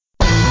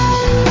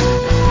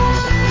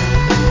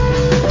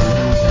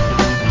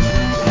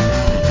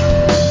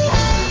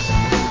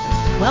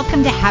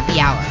Welcome to Happy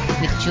Hour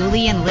with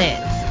Julie and Liz.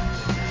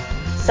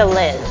 So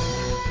Liz,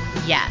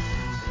 Yes.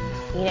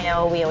 we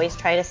always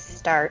try to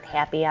start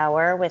Happy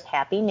Hour with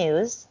happy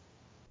news,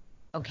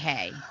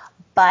 Okay.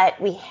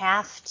 but we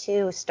have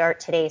to start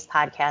today's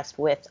podcast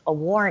with a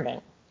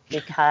warning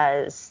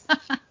because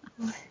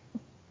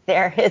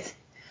there is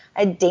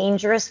a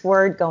dangerous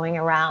word going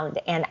around,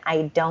 and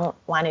I don't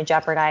want to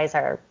jeopardize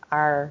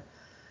our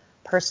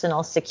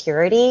personal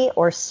security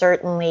or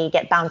certainly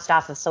get bounced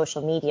off of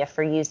social media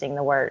for using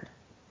the word.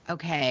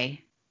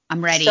 Okay.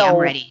 I'm ready. So- I'm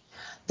ready.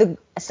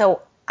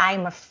 So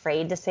I'm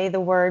afraid to say the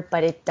word,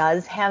 but it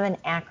does have an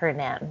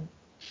acronym.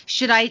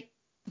 Should I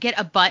get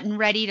a button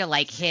ready to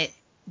hit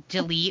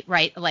delete,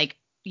 right?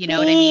 You know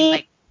what I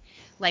mean?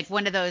 Like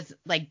one of those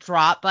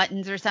drop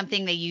buttons or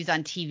something they use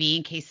on TV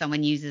in case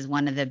someone uses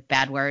one of the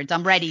bad words.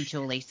 I'm ready,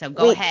 Julie. So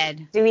go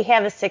ahead. Do we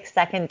have a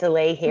 6-second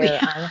delay here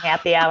on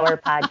Happy Hour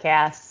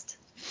podcast?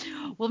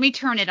 Let me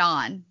turn it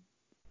on.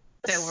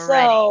 So we're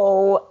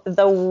So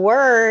the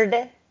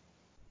word,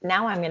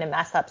 now I'm going to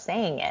mess up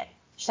saying it.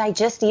 Should I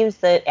just use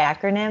the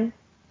acronym?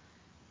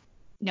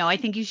 No, I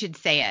think you should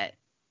say it.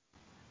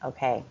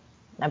 Okay.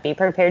 Now be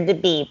prepared to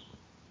beep.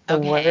 The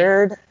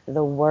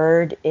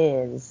word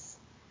is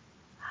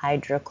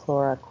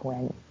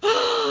hydrochloroquine.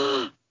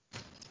 Oh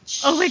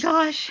my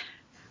gosh.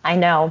 I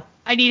know.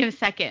 I need a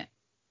second.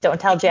 Don't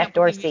tell Jack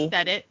Believe you Dorsey.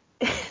 said it.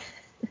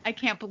 I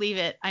can't believe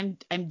it. I'm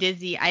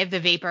dizzy. I have the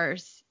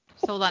vapors.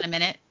 Hold on a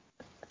minute.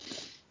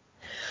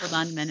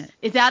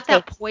 Is that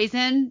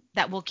poison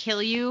that will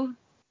kill you?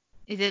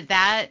 Is it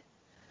that?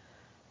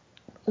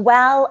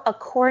 Well,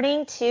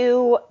 according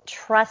to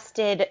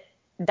trusted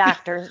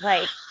doctors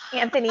like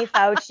Anthony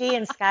Fauci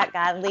and Scott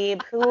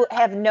Gottlieb, who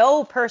have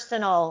no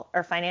personal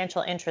or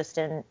financial interest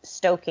in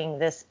stoking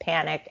this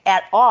panic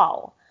at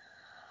all,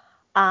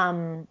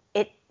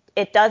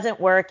 it doesn't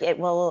work. It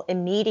will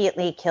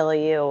immediately kill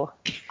you,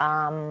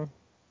 and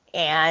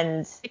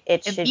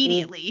it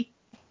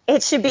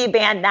should be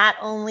banned not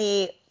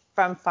only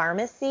from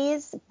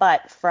pharmacies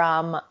but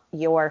from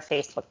your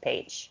Facebook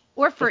page.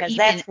 Or for Because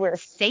even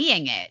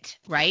saying it,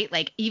 right?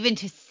 Like even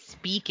to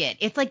speak it.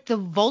 It's like the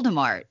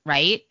Voldemort,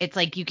 right? It's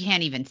like you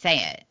can't even say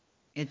it.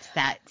 It's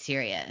that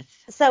serious.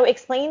 So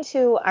explain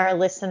to our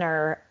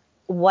listener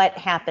what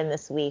happened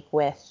this week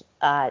with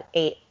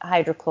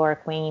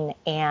hydrochloroquine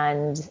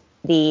and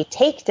the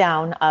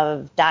takedown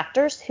of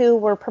doctors who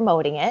were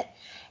promoting it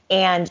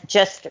and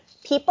just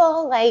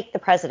people like the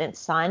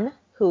president's son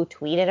who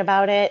tweeted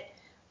about it.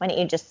 Why don't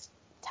you just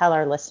tell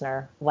our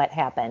listener what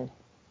happened?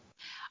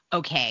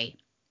 Okay.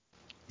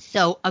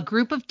 So a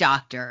group of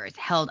doctors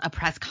held a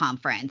press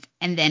conference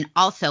and then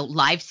also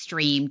live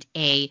streamed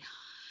I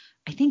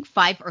think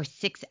 5 or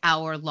 6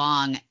 hour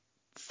long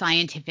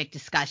scientific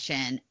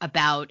discussion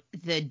about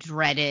the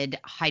dreaded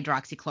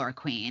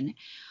hydroxychloroquine,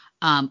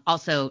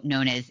 also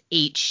known as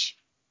HCQ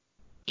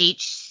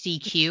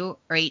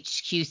or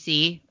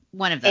HQC,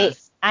 one of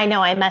those. I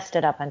know, I messed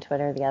it up on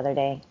Twitter the other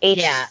day.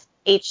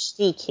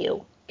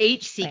 HCQ.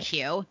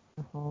 HCQ. Right.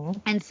 Mm-hmm.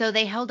 And so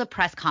they held a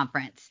press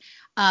conference.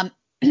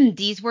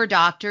 These were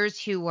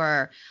doctors who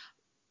were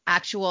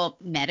actual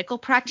medical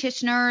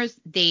practitioners.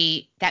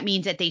 That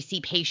means that they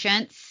see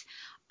patients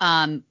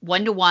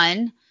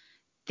one-to-one.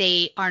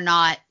 They are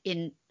not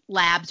in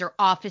labs or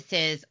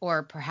offices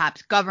or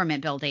perhaps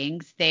government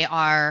buildings. They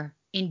are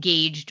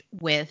engaged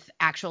with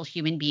actual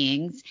human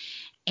beings.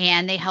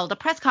 And they held a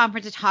press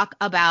conference to talk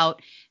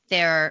about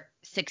their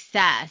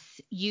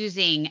success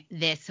using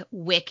this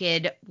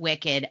wicked,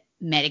 wicked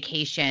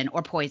medication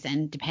or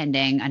poison,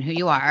 depending on who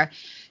you are,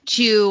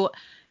 to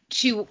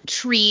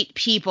treat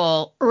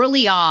people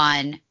early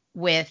on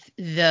with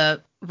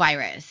the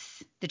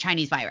virus, the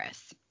Chinese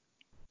virus.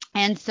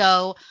 And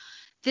so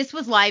this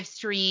was live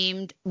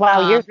streamed.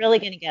 Wow, you're really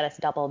going to get us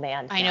double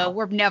banned. I know,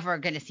 we're never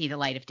going to see the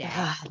light of day.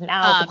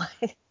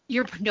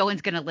 No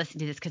one's going to listen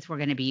to this because we're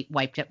going to be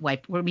wiped. We're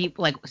going to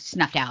be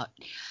snuffed out.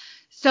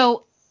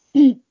 So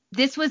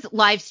this was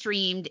live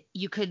streamed.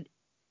 You could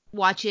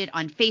watch it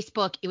on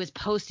Facebook. It was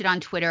posted on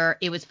Twitter.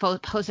 It was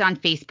posted on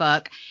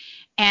Facebook.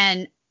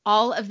 And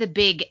all of the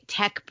big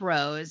tech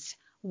bros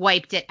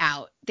wiped it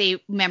out.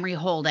 They memory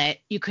hold it.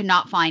 You could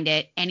not find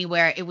it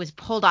anywhere. It was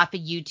pulled off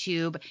of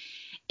YouTube.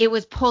 It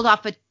was pulled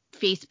off of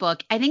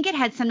Facebook. I think it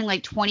had something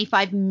like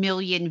 25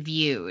 million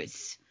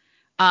views,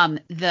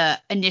 the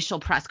initial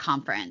press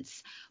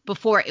conference,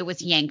 before it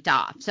was yanked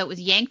off. So it was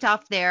yanked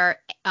off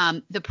there.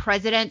 The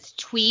president's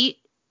tweet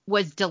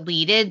was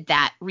deleted.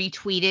 That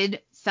retweeted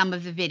some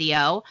of the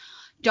video.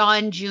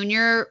 Don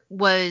Jr.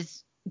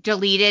 was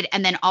deleted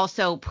and then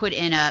also put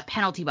in a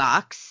penalty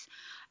box.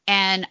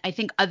 And I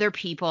think other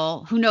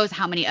people, who knows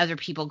how many other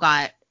people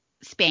got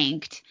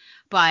spanked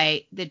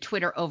by the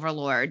Twitter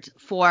overlords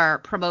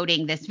for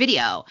promoting this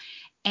video.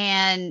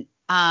 And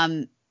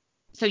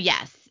so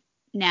yes,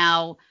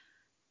 now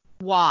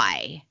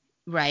why,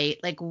 right?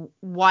 Like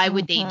why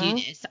would they do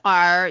this?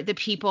 Are the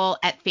people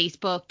at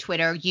Facebook,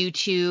 Twitter,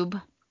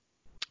 YouTube?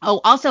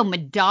 Oh, also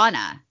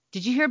Madonna.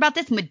 Did you hear about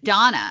this?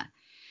 Madonna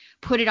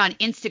put it on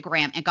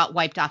Instagram and got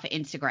wiped off of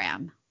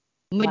Instagram.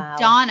 Wow.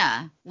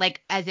 Madonna,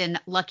 like as in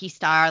Lucky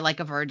Star, like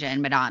a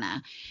virgin,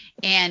 Madonna,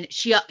 and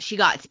she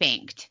got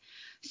spanked.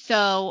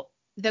 So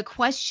the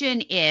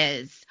question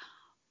is,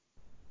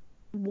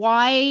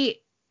 why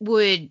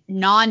would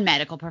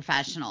non-medical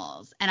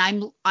professionals,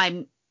 and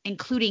I'm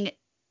including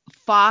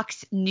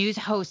Fox News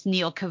host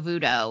Neil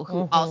Cavuto,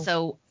 who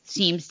also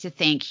seems to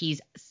think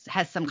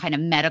has some kind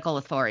of medical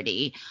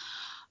authority,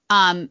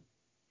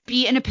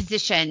 be in a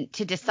position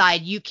to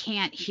decide you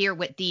can't hear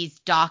what these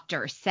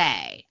doctors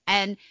say?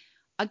 And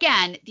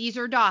again, these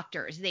are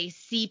doctors. They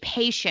see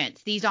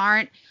patients. These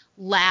aren't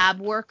lab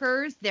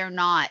workers. They're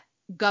not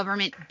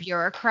government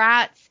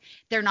bureaucrats.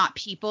 They're not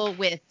people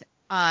with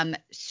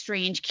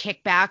strange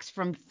kickbacks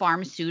from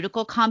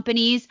pharmaceutical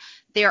companies.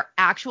 They're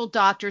actual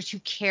doctors who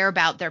care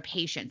about their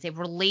patients. They have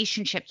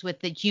relationships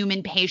with the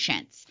human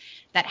patients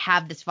that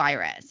have this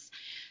virus.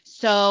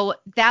 So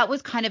that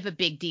was kind of a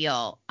big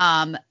deal.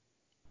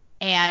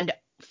 And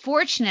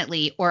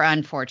fortunately or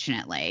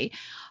unfortunately,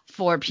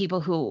 for people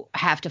who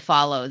have to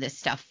follow this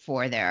stuff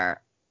for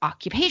their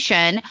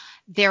occupation,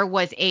 there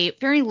was a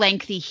very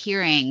lengthy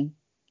hearing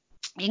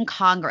in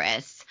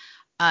Congress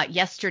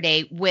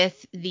yesterday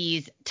with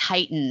these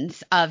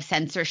titans of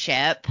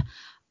censorship,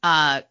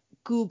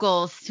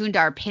 Google,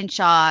 Sundar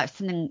Pichai,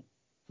 something,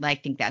 I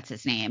think that's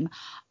his name,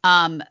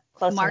 Close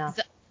enough.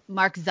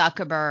 Mark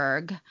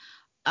Zuckerberg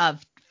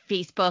of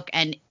Facebook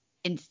and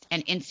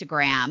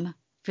Instagram,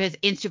 because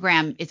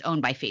Instagram is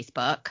owned by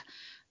Facebook,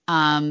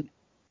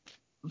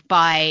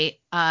 by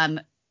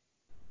the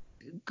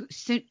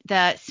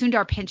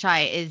Sundar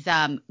Pichai is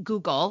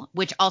Google,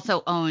 which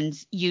also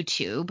owns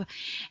YouTube,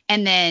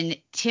 and then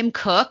Tim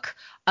Cook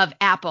of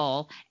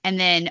Apple, and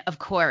then of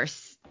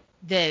course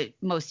the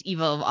most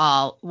evil of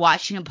all,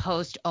 Washington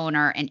Post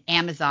owner and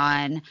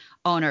Amazon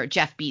owner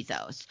Jeff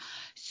Bezos.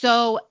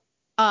 So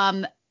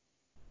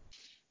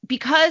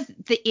because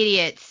the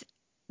idiots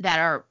that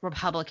are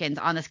Republicans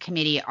on this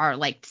committee are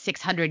like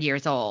 600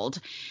 years old,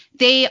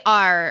 they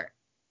are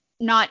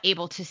not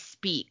able to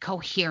speak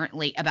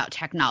coherently about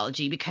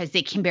technology because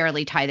they can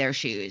barely tie their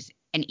shoes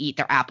and eat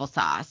their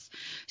applesauce.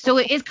 So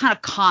it is kind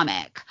of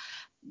comic.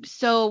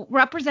 So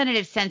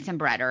Representative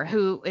Sensenbrenner,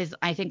 who is,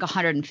 I think,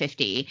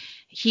 150,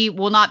 he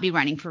will not be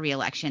running for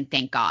re-election,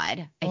 thank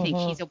God. I think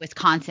he's a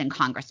Wisconsin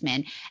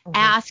congressman,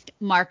 asked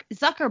Mark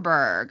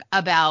Zuckerberg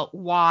about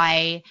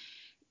why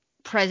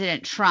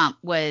President Trump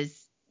was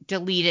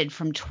deleted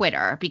from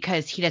Twitter,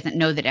 because he doesn't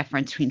know the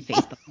difference between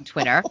Facebook and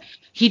Twitter.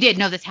 He did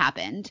know this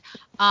happened.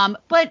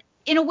 But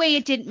in a way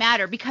it didn't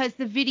matter, because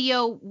the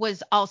video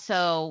was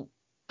also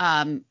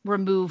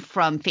removed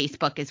from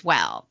Facebook as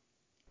well.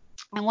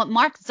 And what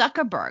Mark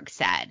Zuckerberg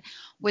said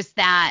was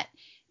that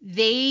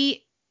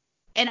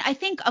and I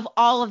think of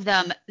all of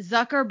them,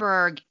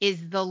 Zuckerberg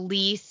is the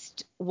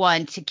least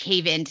one to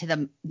cave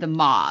into the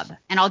mob.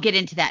 And I'll get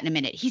into that in a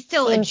minute. He's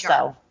still a jerk.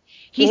 So.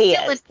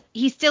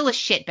 He's still a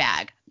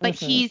shitbag, but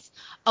he's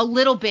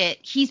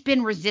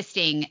been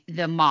resisting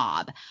the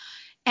mob.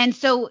 And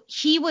so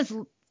he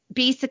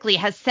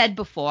has said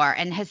before,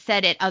 and has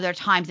said it other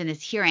times in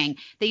this hearing,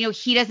 that,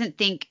 he doesn't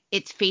think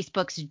it's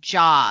Facebook's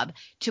job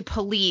to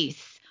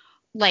police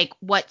like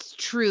what's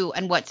true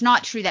and what's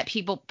not true that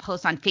people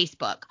post on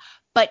Facebook.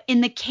 But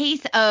in the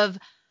case of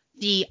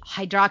the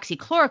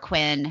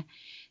hydroxychloroquine,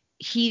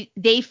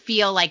 they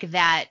feel like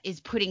that is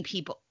putting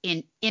people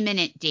in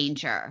imminent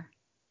danger.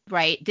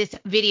 Right? This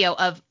video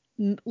of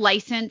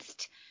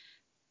licensed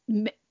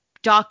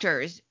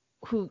doctors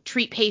who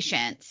treat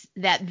patients,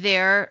 that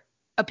their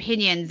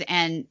opinions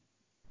and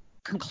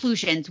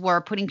conclusions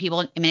were putting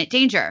people in imminent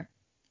danger.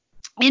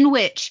 In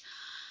which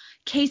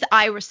case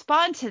I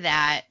respond to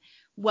that,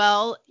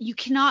 well, you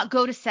cannot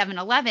go to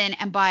 7-Eleven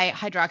and buy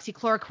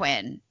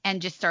hydroxychloroquine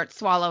and just start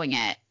swallowing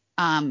it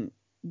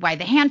by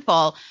the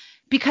handful,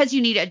 because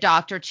you need a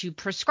doctor to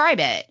prescribe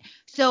it.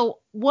 So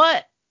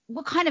what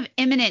kind of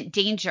imminent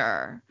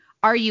danger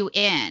are you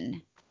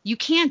in? You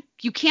can't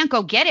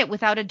go get it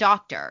without a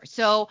doctor.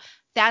 So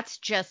that's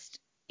just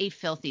a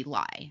filthy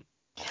lie.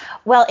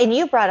 Well, and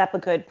you brought up a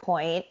good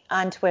point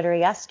on Twitter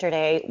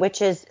yesterday,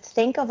 which is,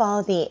 think of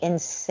all the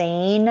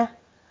insane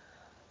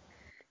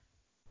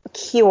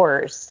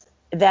cures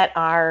that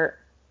are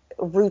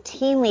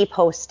routinely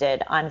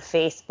posted on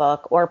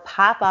Facebook or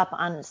pop up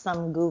on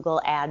some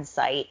Google ad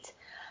site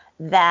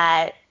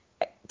that,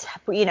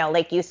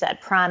 like you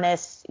said,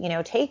 promise,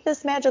 take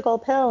this magical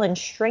pill and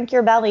shrink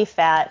your belly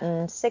fat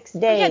in 6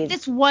 days. Yeah,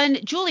 this one,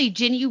 Julie,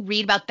 didn't you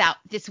read about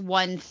this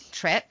one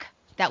trick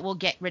that will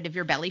get rid of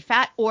your belly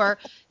fat? Or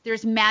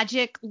there's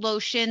magic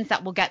lotions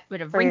that will get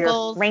rid of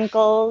wrinkles,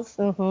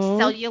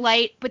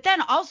 cellulite. But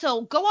then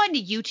also go on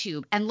to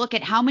YouTube and look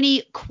at how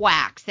many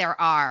quacks there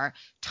are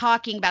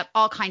talking about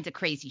all kinds of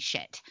crazy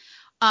shit.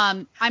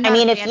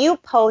 If you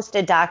post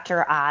a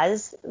Dr.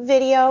 Oz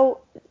video,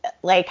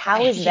 like,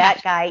 how is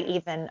that guy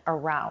even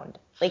around?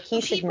 Like, he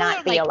should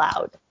not be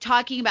allowed.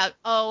 Talking about,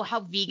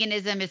 how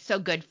veganism is so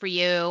good for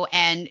you.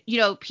 And,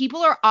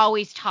 people are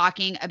always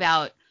talking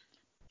about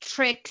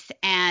tricks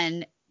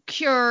and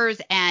cures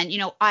and,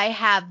 I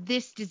have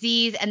this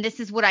disease and this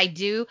is what I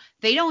do.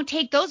 They don't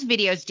take those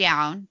videos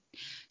down.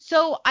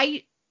 So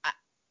I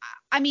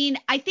mean,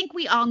 I think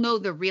we all know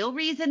the real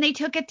reason they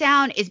took it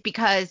down is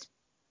because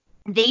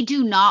they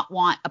do not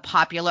want a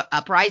popular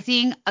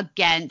uprising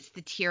against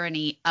the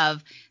tyranny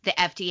of the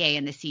FDA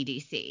and the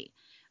CDC.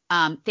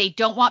 They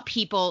don't want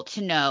people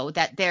to know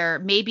that there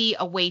may be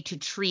a way to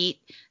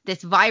treat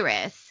this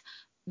virus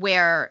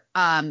where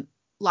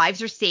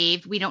lives are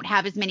saved. We don't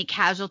have as many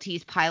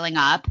casualties piling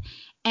up,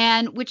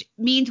 and which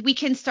means we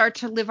can start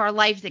to live our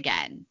lives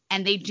again.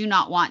 And they do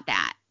not want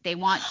that. They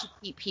want to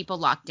keep people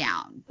locked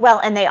down. Well,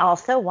 and they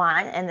also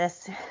want, and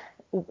this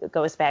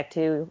goes back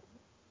to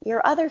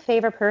your other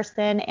favorite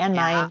person and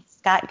mine,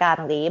 Scott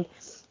Gottlieb,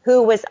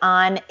 who was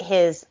on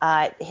his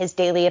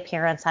daily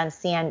appearance on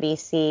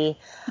CNBC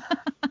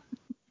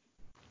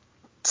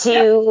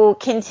to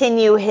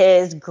continue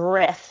his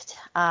grift,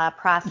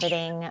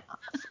 profiting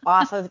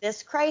off of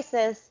this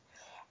crisis.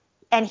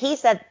 And he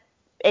said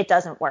it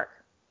doesn't work.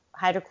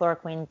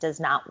 Hydrochloroquine does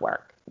not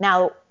work.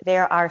 Now,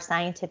 there are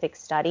scientific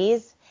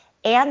studies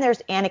and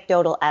there's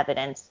anecdotal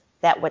evidence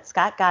that what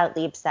Scott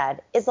Gottlieb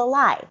said is a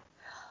lie.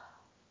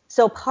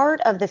 So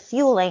part of the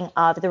fueling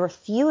of the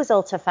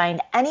refusal to find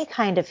any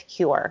kind of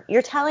cure,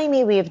 you're telling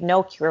me we have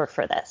no cure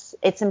for this.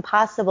 It's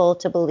impossible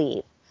to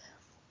believe.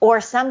 Or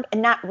some,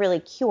 not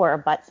really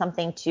cure, but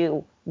something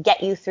to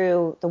get you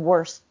through the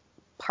worst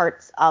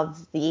parts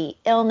of the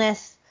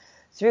illness,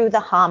 through the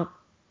hump,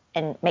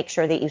 and make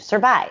sure that you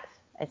survive.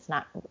 It's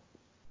not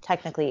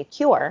technically a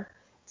cure.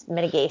 It's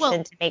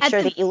mitigation to make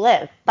sure that you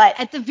live. But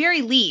at the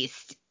very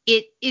least,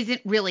 it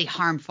isn't really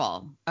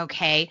harmful.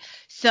 Okay.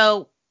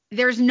 So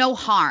there's no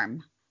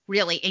harm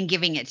really in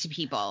giving it to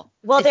people.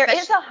 Well, there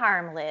is a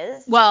harm,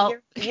 Liz. Well,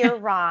 you're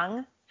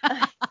wrong.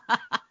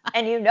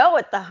 And you know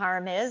what the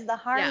harm is. The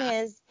harm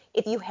is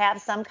if you have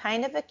some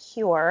kind of a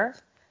cure,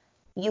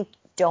 you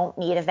don't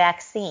need a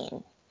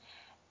vaccine.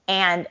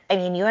 And I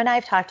mean, you and I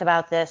have talked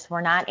about this.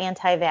 We're not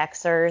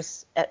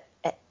anti-vaxxers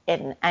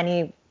in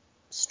any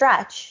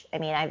stretch. I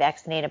mean, I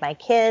vaccinated my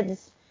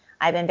kids.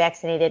 I've been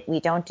vaccinated.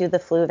 We don't do the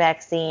flu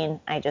vaccine.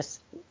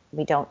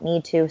 We don't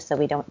need to, so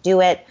we don't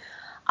do it.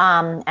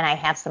 And I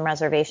have some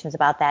reservations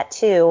about that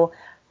too.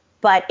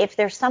 But if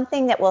there's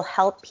something that will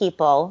help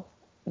people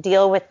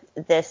deal with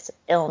this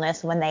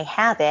illness when they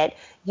have it,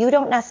 you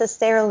don't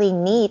necessarily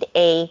need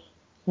we're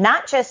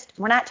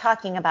not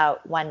talking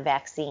about one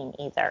vaccine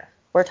either.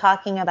 We're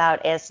talking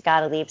about, as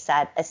Gottlieb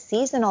said, a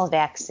seasonal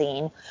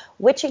vaccine,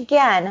 which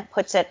again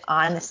puts it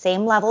on the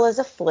same level as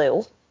a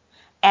flu.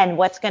 And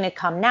what's going to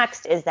come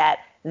next is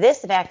that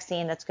this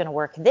vaccine that's going to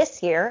work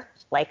this year,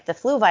 like the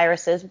flu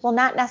viruses, will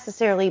not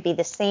necessarily be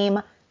the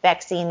same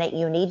vaccine that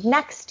you need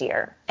next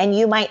year. And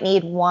you might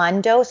need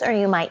 1 dose or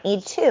you might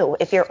need 2.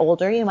 If you're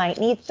older, you might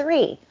need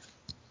 3.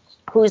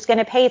 Who's going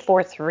to pay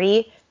for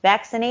 3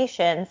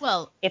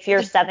 vaccinations if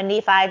you're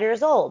 75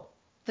 years old?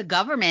 The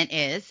government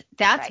is.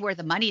 That's where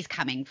the money's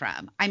coming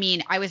from. I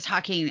mean, I was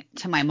talking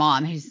to my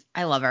mom,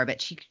 I love her, but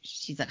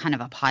she's a kind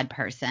of a pod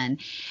person.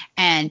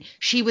 And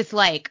she was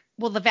like,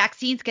 well, the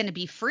vaccine's going to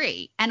be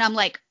free. And I'm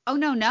like, oh,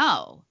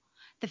 no.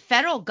 The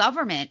federal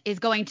government is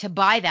going to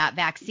buy that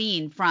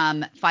vaccine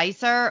from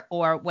Pfizer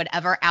or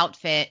whatever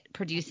outfit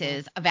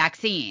produces a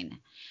vaccine.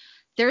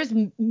 There's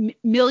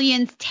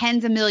millions,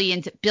 tens of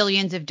millions,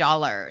 billions of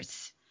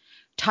dollars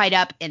tied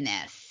up in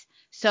this.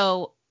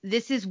 So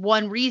this is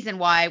one reason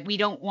why we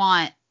don't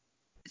want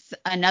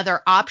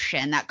another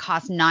option that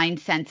costs 9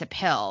 cents a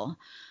pill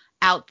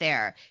out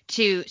there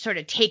to sort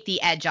of take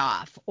the edge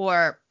off,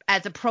 or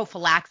as a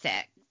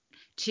prophylactic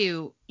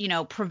to,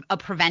 a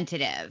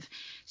preventative.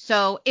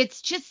 So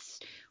it's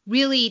just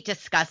really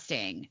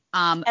disgusting.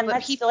 And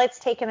let's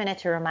take a minute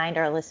to remind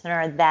our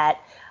listener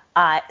that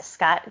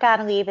Scott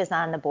Gottlieb is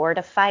on the board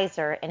of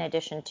Pfizer in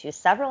addition to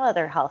several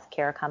other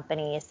healthcare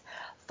companies.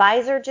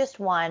 Pfizer just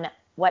won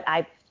what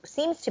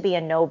seems to be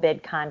a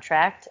no-bid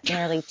contract,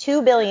 nearly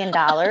 $2 billion,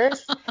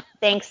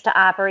 thanks to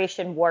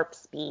Operation Warp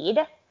Speed.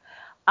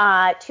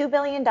 $2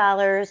 billion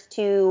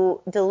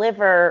to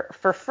deliver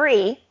for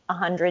free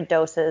 100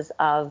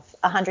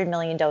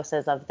 million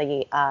doses of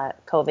the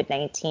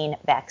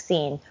COVID-19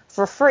 vaccine.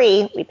 For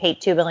free, we paid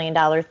 $2 billion,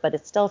 but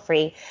it's still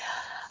free.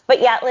 But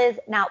yet, Liz,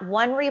 not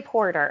one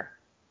reporter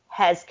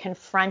has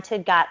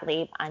confronted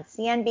Gottlieb on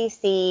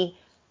CNBC,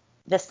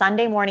 the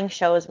Sunday morning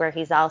shows where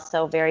he's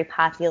also very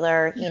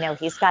popular.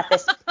 He's got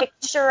this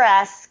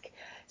picturesque,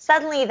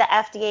 suddenly the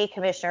FDA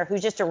commissioner,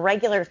 who's just a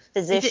regular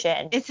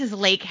physician. It's his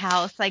lake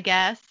house, I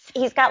guess.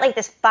 He's got like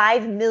this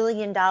 $5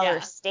 million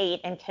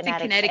state in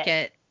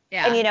Connecticut.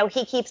 Yeah. And,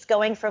 he keeps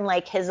going from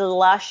like his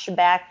lush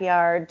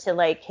backyard to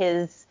like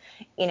his,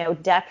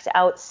 decked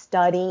out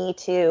study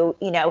to,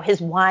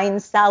 his wine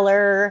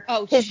cellar,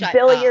 his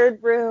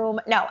billiard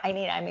room. No, I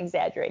mean, I'm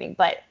exaggerating,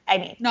 but I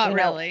mean. Not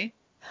really.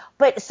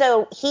 But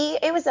so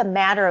it was a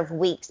matter of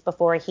weeks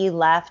before he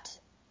left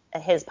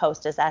his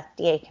post as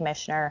FDA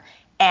commissioner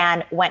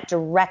and went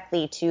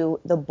directly to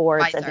the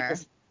boards Pfizer. of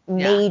these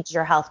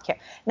major healthcare.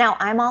 Now,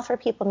 I'm all for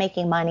people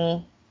making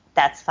money.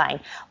 That's fine.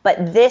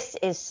 But this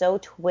is so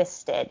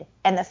twisted.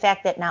 And the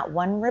fact that not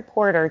one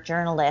reporter,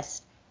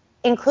 journalist,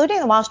 including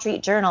the Wall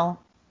Street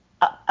Journal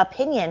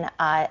opinion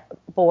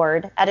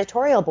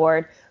editorial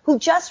board, who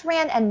just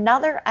ran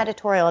another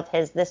editorial of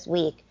his this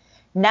week,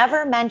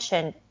 never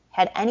mentioned,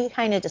 had any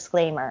kind of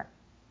disclaimer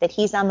that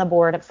he's on the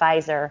board of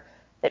Pfizer,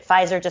 that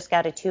Pfizer just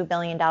got a $2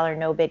 billion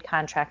no-bid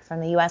contract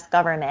from the U.S.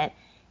 government,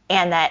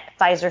 and that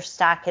Pfizer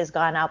stock has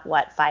gone up,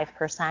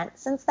 5%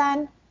 since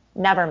then?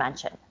 Never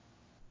mentioned.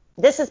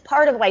 This is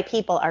part of why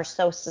people are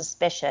so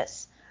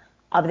suspicious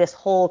of this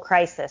whole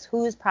crisis.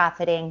 Who's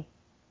profiting?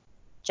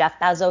 Jeff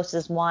Bezos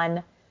is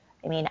one.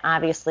 I mean,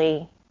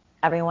 obviously,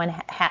 everyone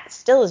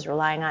still is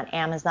relying on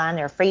Amazon.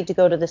 They're afraid to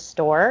go to the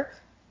store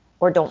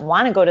or don't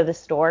want to go to the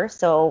store.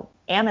 So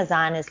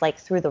Amazon is like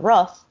through the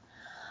roof.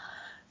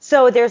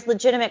 So there's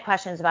legitimate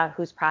questions about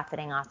who's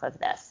profiting off of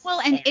this.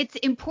 Well, and it's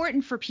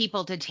important for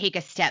people to take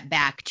a step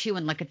back too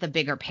and look at the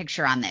bigger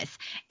picture on this.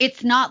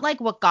 It's not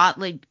like what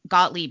Gottlieb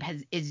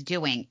is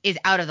doing is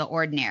out of the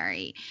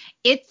ordinary.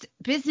 It's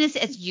business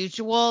as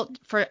usual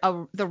for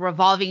the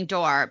revolving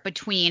door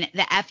between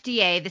the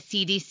FDA, the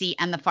CDC,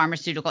 and the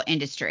pharmaceutical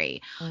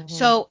industry. Mm-hmm.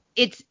 So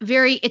it's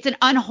an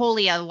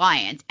unholy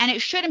alliance, and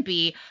it shouldn't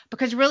be,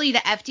 because really the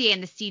FDA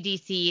and the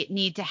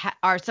CDC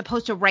are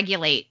supposed to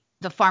regulate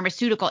the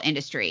pharmaceutical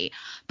industry.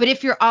 But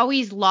if you're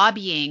always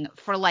lobbying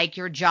for like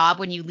your job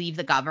when you leave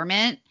the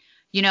government,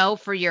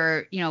 for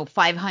your,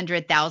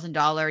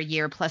 $500,000 a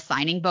year plus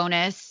signing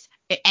bonus,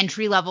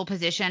 entry level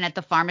position at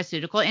the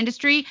pharmaceutical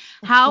industry,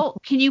 how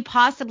can you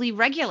possibly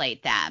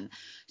regulate them?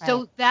 Right.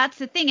 So that's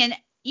the thing. And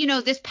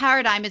this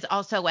paradigm is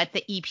also at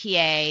the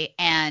EPA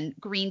and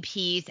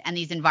Greenpeace and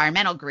these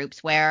environmental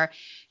groups where,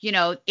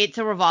 it's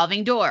a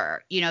revolving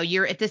door.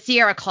 You're at the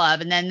Sierra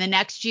Club, and then the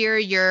next year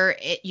you're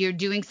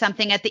doing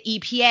something at the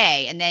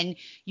EPA, and then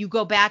you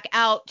go back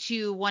out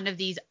to one of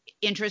these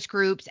interest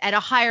groups at a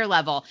higher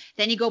level.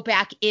 Then you go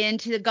back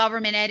into the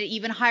government at an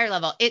even higher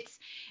level. It's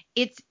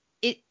a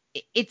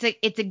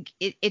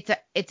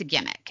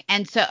gimmick,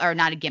 and so, or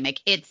not a gimmick.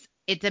 It's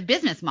a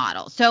business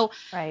model. So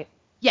right.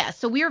 Yeah,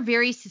 so we are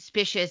very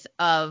suspicious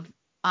of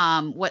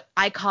what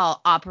I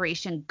call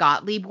Operation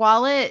Gottlieb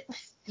Wallet.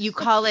 You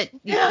called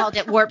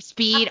it Warp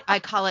Speed. I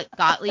call it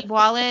Gottlieb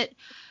Wallet.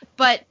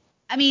 But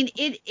I mean,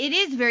 it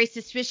is very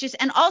suspicious.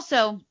 And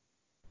also,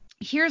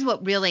 here's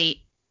what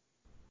really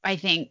I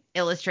think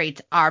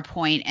illustrates our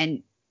point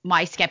and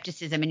my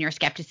skepticism and your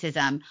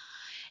skepticism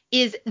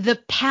is the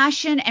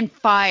passion and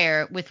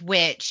fire with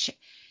which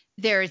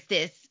there's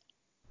this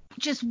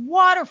just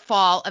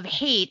waterfall of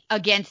hate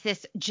against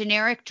this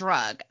generic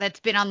drug that's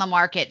been on the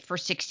market for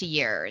 60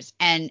 years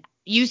and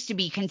used to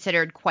be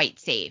considered quite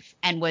safe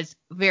and was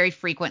very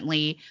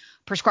frequently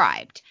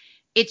prescribed.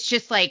 It's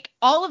just like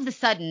all of a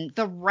sudden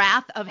the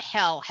wrath of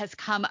hell has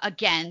come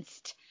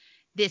against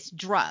this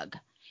drug.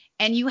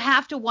 And you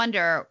have to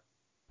wonder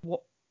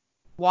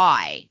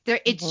why.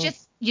 It's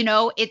just,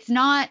 it's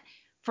not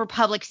for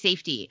public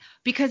safety,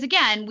 because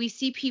again, we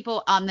see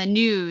people on the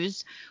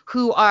news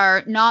who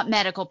are not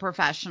medical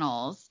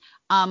professionals.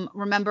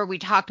 Remember, we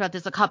talked about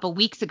this a couple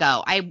weeks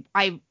ago.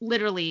 I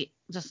literally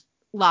just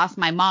lost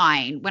my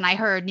mind when I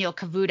heard Neil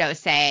Cavuto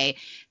say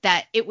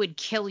that it would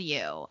kill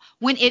you,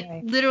 when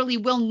it literally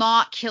will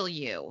not kill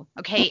you.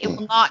 Okay, it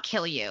will not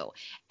kill you.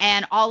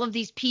 And all of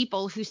these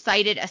people who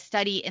cited a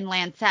study in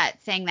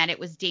Lancet saying that it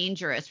was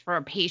dangerous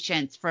for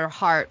patients, for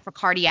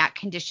cardiac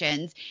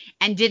conditions,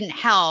 and didn't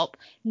help.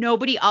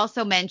 Nobody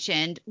also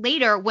mentioned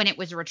later when it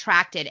was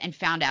retracted and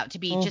found out to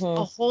be just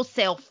a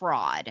wholesale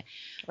fraud.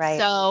 Right.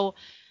 So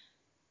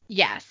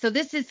yeah, so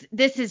this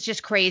is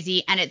just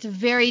crazy, and it's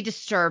very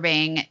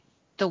disturbing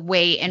the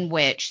way in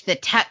which the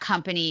tech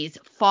companies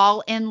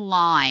fall in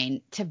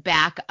line to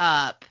back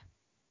up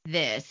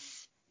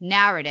this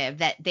narrative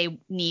that they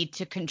need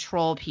to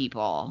control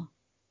people.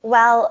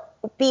 Well,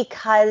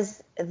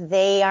 because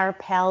they are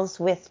pals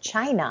with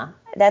China.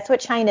 That's what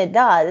China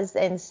does.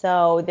 And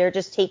so they're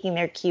just taking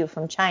their cue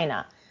from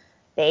China.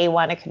 They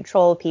want to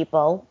control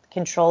people,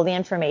 control the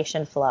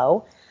information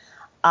flow.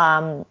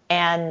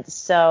 And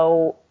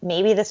so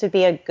maybe this would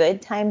be a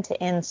good time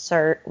to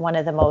insert one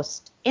of the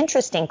most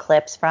interesting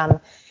clips from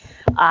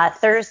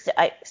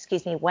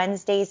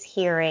Wednesday's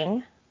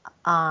hearing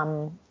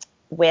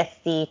with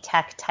the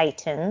tech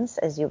titans,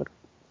 as you would,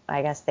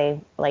 I guess they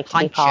like to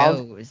be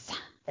called,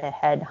 the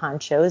head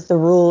honchos, the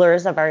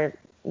rulers of our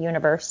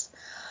universe,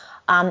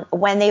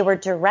 when they were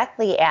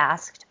directly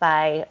asked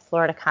by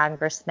Florida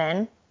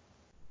congressmen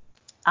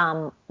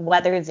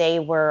whether they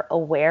were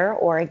aware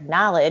or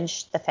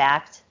acknowledged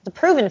the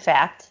proven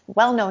fact,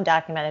 well-known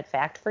documented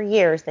fact for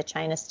years, that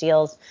China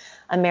steals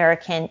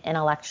American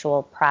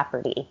intellectual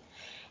property.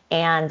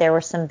 And there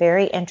were some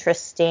very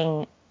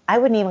interesting, I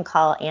wouldn't even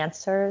call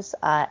answers,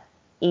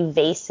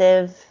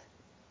 evasive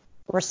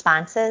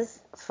responses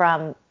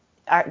from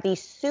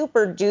these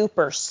super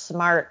duper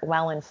smart,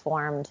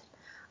 well-informed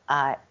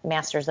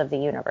masters of the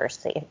universe.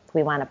 If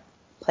we want to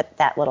put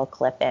that little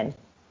clip in.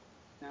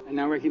 I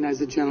now recognize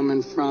the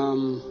gentleman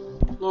from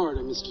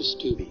Florida, Mr.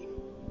 Stubbe.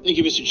 Thank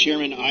you, Mr.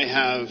 Chairman. I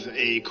have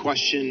a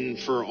question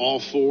for all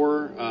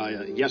four,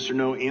 yes or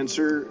no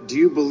answer. Do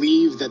you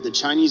believe that the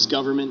Chinese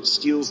government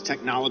steals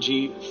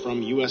technology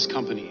from U.S.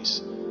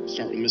 companies?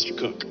 Start with Mr.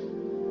 Cook.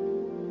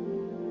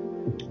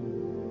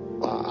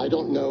 I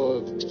don't know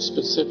of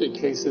specific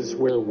cases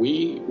where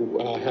we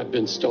have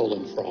been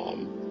stolen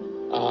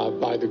from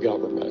by the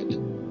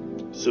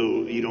government. So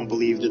you don't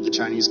believe that the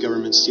Chinese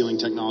government's stealing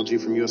technology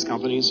from U.S.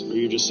 companies, or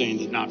you're just saying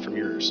that not from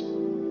yours?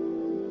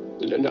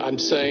 I'm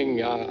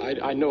saying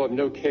I know of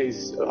no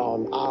case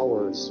on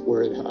ours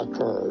where it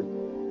occurred,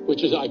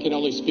 which is I can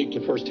only speak to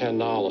firsthand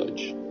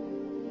knowledge.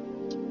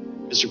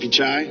 Mr.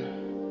 Pichai,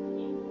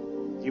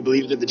 do you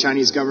believe that the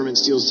Chinese government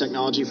steals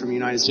technology from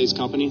United States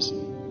companies?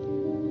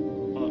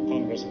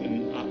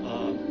 Congressman,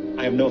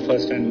 I have no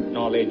first-hand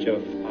knowledge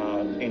of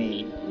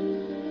any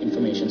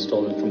information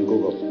stolen from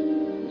Google.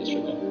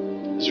 Mr.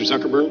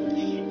 Zuckerberg?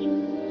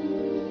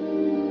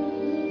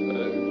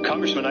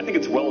 Congressman, I think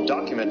it's well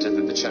documented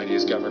that the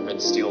Chinese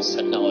government steals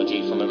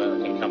technology from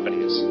American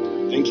companies.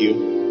 Thank you.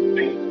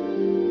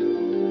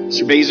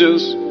 Mr.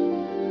 Bezos?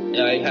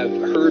 I have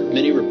heard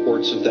many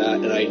reports of that,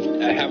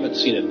 and I haven't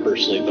seen it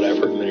personally, but I've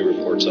heard many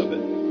reports of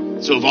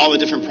it. So of all the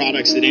different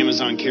products that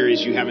Amazon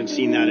carries, you haven't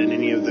seen that in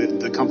any of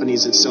the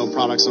companies that sell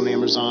products on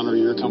Amazon or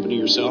your company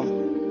yourself?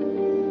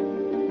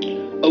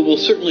 Oh, well,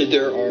 certainly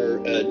there are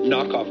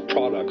knockoff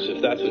products,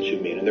 if that's what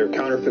you mean, and there are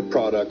counterfeit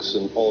products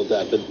and all of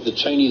that. But the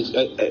Chinese,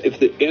 if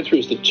the answer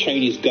is the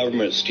Chinese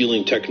government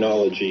stealing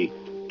technology,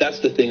 that's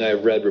the thing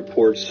I've read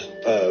reports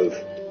of,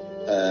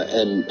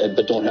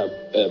 but don't have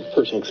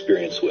personal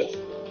experience with.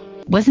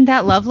 Wasn't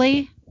that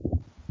lovely?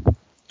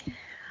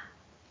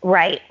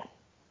 Right.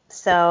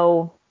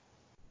 So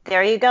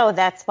there you go.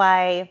 That's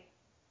why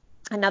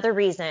another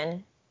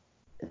reason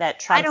that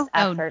Trump's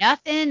I don't know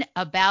nothing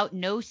about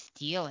no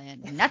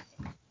stealing.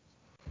 Nothing.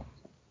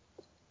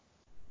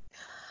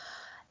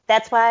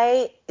 That's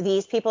why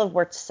these people have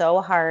worked so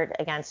hard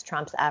against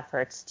Trump's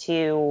efforts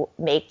to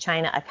make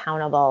China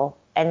accountable.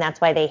 And that's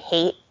why they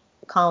hate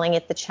calling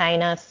it the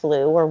China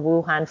flu or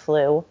Wuhan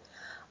flu.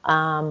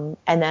 And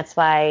that's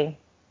why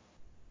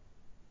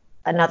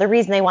another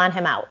reason they want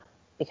him out,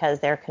 because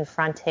they're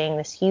confronting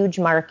this huge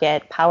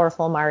market,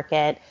 powerful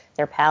market.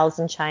 They're pals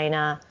in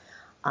China.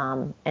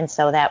 And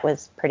so that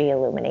was pretty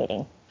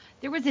illuminating.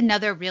 There was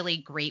another really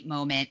great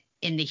moment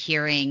in the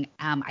hearing.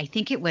 I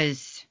think it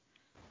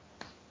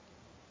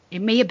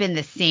may have been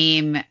the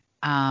same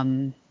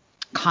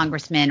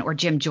congressman or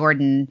Jim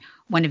Jordan,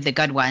 one of the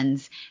good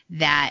ones,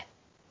 that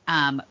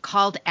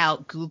called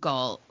out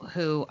Google,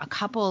 who a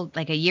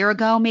year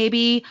ago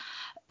maybe,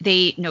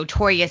 they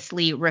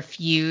notoriously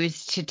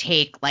refused to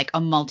take like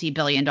a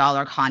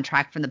multi-billion-dollar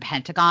contract from the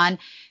Pentagon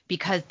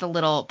because the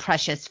little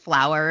precious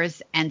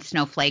flowers and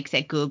snowflakes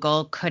at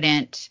Google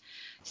couldn't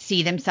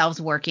see themselves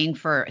working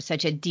for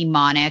such a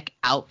demonic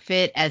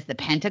outfit as the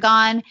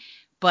Pentagon,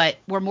 but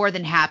were more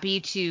than happy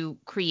to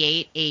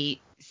create a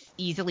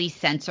easily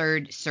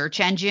censored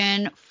search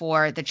engine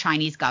for the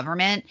Chinese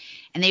government.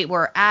 And they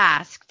were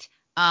asked,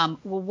 well,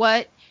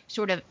 what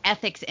sort of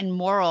ethics and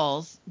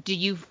morals do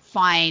you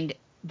find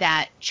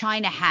that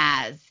China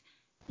has,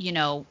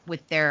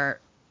 with their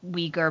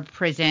Uyghur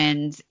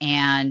prisons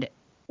and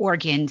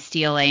organ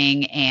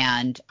stealing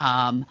and,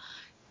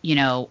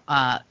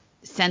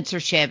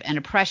 censorship and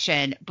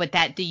oppression, but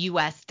that the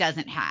U.S.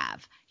 doesn't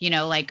have?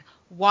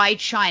 Why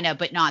China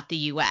but not the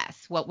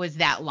U.S.? What was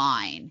that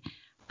line?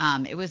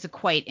 It was a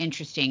quite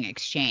interesting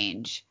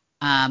exchange.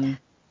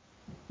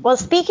 Well,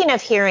 speaking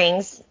of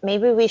hearings,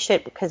 maybe we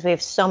should, because we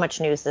have so much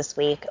news this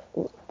week,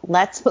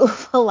 let's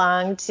move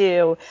along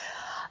to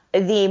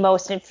the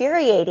most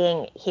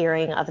infuriating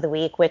hearing of the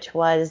week, which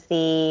was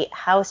the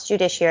House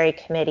Judiciary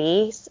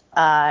Committee's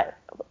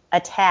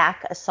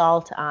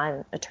assault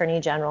on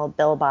Attorney General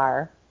Bill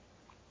Barr.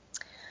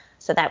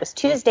 So that was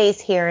Tuesday's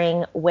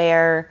hearing,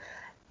 where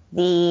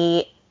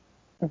the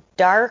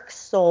dark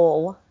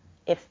soul,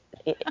 if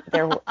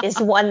there is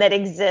one that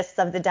exists,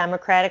 of the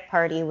Democratic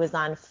Party was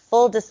on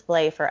full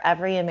display for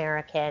every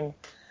American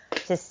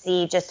to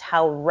see just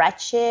how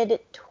wretched,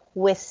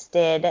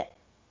 twisted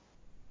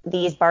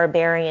these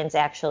barbarians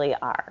actually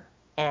are,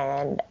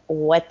 and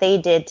what they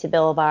did to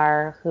Bill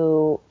Barr,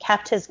 who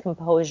kept his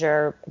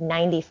composure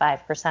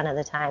 95% of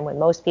the time when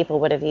most people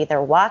would have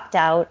either walked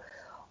out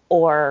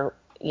or,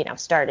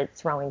 started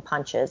throwing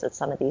punches at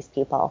some of these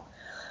people.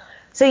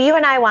 So you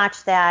and I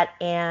watched that,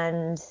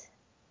 and,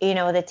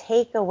 the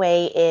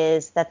takeaway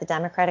is that the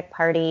Democratic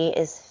Party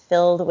is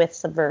filled with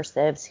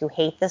subversives who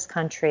hate this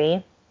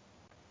country.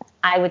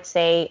 I would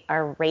say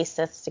are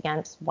racist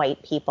against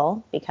white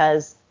people,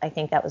 because I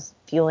think that was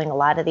fueling a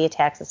lot of the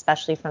attacks,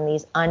 especially from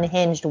these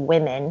unhinged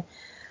women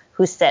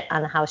who sit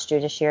on the House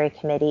Judiciary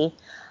Committee,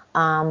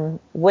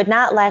 would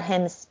not let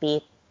him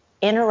speak,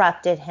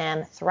 interrupted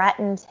him,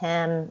 threatened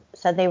him,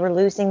 said they were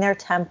losing their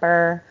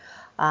temper,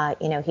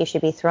 he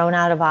should be thrown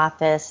out of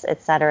office,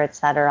 et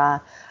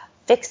cetera,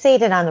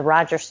 fixated on the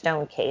Roger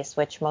Stone case,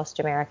 which most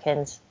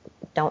Americans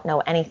don't know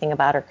anything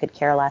about or could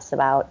care less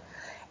about.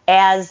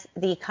 As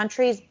the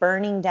country's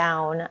burning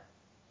down,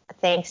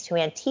 thanks to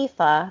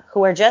Antifa,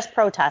 who are just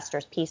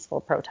protesters, peaceful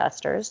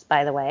protesters,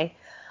 by the way.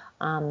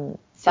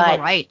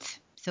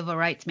 Civil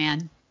rights,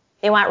 man.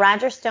 They want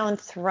Roger Stone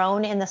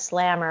thrown in the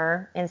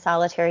slammer in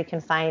solitary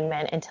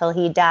confinement until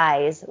he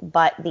dies,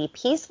 but the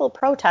peaceful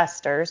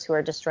protesters who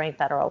are destroying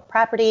federal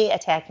property,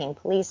 attacking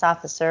police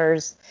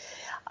officers,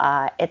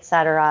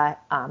 etc.,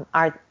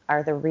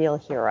 are the real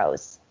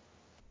heroes.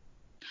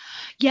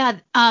 Yeah,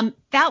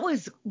 that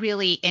was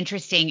really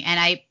interesting, and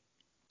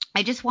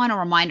I just want to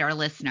remind our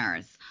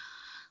listeners,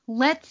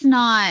 let's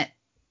not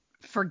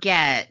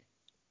forget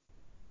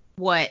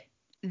what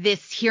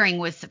this hearing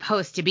was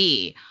supposed to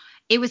be.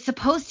 It was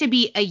supposed to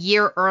be a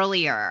year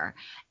earlier,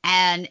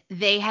 and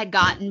they had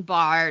gotten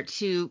Barr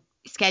to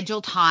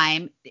schedule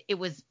time. He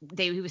was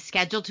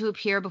scheduled to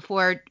appear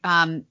before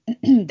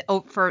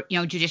for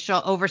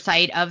judicial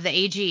oversight of the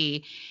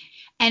AG,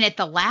 and at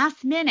the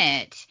last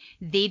minute,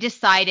 they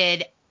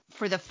decided,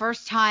 for the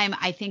first time,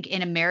 I think,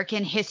 in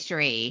American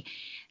history,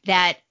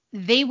 that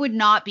they would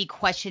not be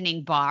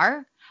questioning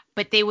Barr,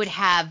 but they would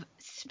have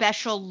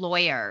special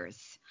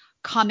lawyers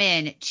come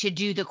in to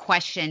do the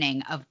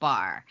questioning of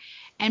Barr.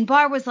 And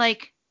Barr was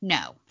like,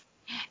 no.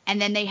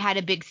 And then they had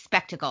a big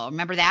spectacle.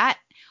 Remember that?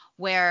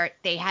 Where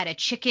they had a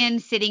chicken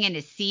sitting in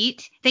his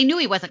seat. They knew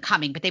he wasn't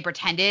coming, but they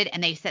pretended,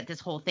 and they set this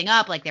whole thing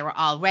up like they were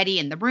already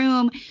in the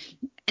room,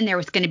 and there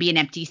was going to be an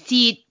empty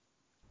seat,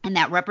 and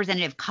that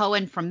Representative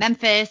Cohen from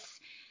Memphis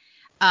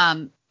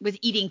was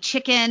eating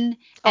chicken.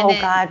 And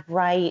God,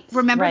 right.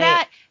 Remember right.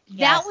 that?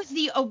 Yes. That was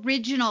the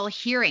original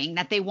hearing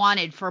that they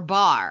wanted for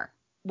Barr,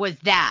 was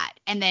that.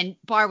 And then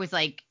Barr was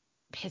like,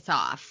 piss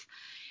off.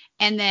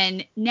 And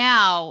then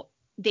now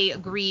they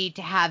agreed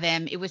to have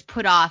him. It was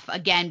put off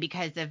again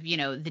because of,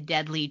 the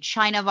deadly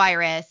China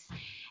virus.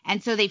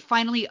 And so they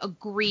finally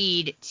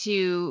agreed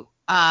to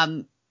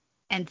and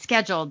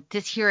scheduled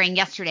this hearing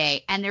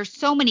yesterday. And there's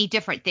so many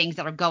different things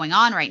that are going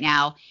on right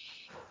now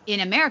in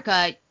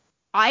America.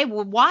 I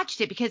watched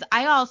it because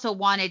I also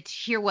wanted to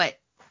hear what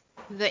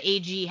the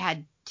AG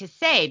had to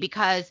say,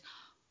 because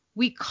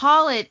we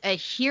call it a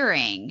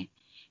hearing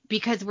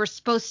because we're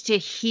supposed to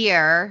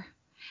hear,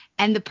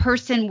 and the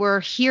person we're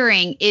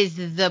hearing is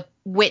the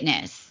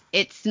witness.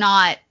 It's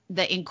not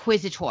the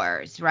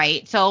inquisitors,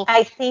 right? So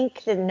I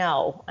think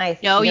no.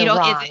 No, you don't.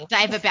 Wrong. Did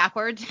I have it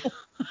backwards?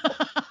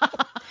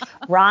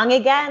 Wrong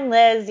again,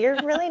 Liz. You're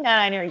really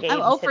not on your game. I'm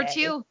 0 today. for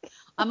 2.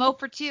 I'm 0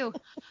 for 2.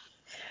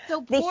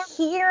 So the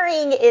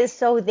hearing is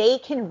so they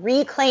can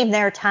reclaim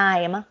their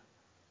time,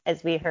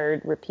 as we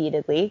heard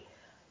repeatedly,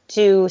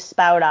 to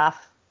spout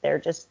off their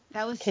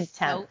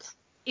contempt.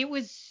 It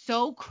was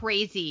so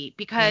crazy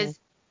because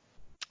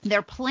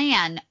their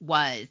plan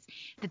was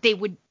that they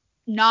would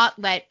not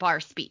let Barr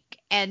speak.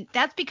 And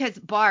that's because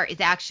Barr is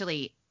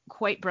actually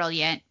quite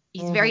brilliant.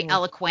 He's very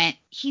eloquent.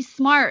 He's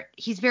smart.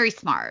 He's very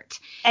smart.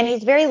 And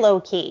he's very low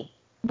key.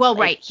 Well,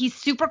 right. He's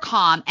super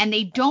calm, and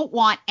they don't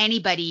want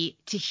anybody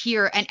to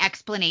hear an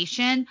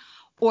explanation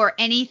or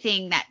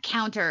anything that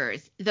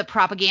counters the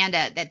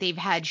propaganda that they've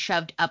had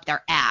shoved up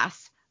their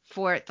ass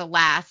for the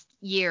last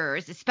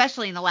years,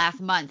 especially in the last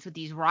months with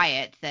these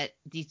riots,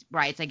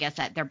 I guess,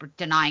 that they're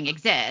denying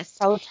exist.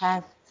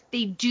 Protests.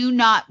 They do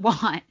not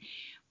want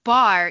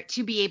Barr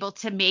to be able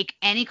to make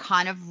any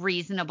kind of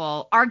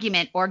reasonable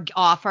argument or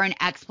offer an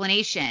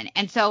explanation.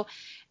 And so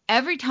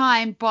every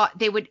time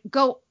they would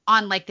go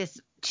on like this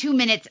 2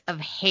 minutes of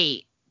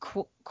hate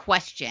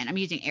question, I'm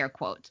using air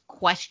quotes,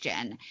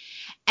 question,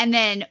 and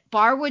then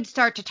Barr would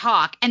start to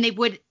talk, and they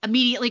would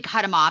immediately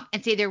cut him off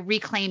and say they're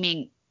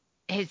reclaiming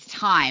his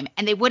time,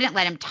 and they wouldn't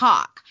let him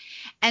talk.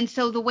 And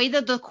so the way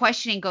that the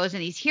questioning goes in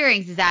these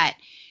hearings is that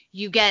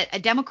you get a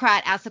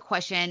Democrat ask the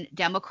question.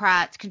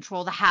 Democrats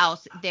control the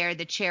House. They're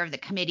the chair of the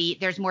committee.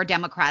 There's more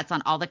Democrats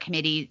on all the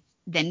committees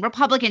than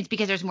Republicans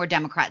because there's more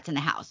Democrats in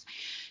the House.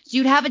 So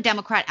you'd have a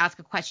Democrat ask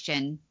a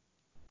question,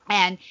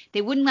 and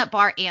they wouldn't let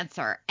Barr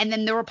answer. And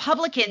then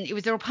it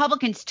was the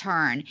Republican's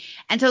turn.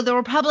 And so the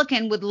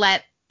Republican would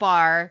let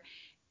Barr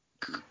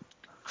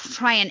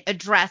try and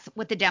address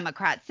what the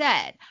Democrat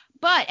said.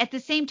 But at the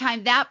same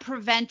time, that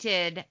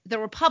prevented the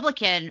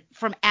Republican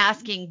from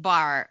asking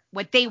Barr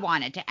what they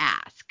wanted to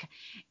ask.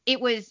 It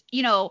was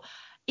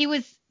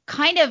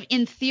kind of,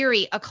 in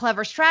theory, a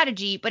clever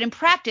strategy, but in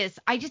practice,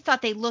 I just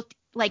thought they looked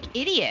like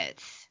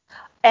idiots.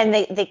 And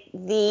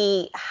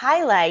the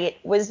highlight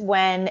was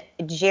when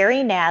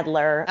Jerry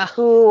Nadler,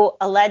 who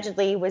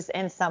allegedly was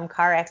in some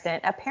car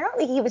accident,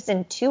 apparently he was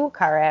in 2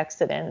 car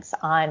accidents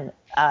on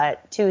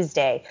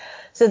Tuesday.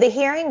 So the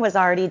hearing was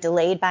already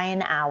delayed by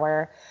an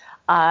hour.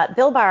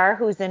 Bill Barr,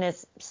 who's in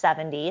his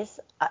 70s,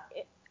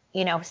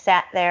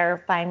 sat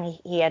there. Finally,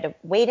 he had to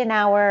wait an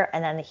hour,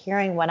 and then the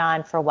hearing went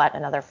on for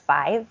another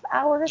 5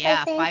 hours?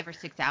 Yeah, I think? 5 or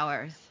 6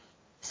 hours.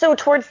 So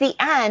towards the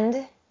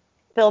end,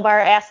 Bill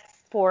Barr asked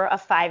for a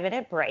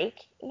 5-minute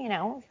break. Who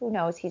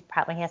knows? He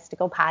probably has to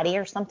go potty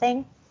or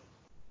something.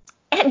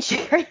 And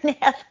Jerry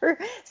Nadler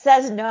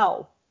says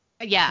no.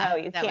 Yeah, no,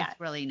 you that can't. Was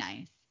really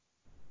nice.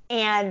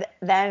 And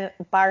then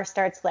Barr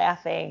starts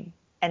laughing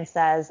and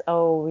says,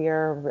 "Oh,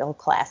 you're a real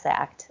class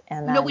act."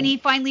 And then, no, when he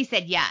finally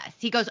said yes,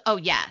 he goes, "Oh,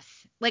 yes."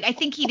 Like, I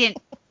think he didn't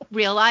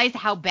realize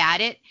how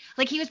bad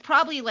he was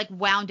probably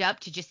wound up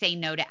to just say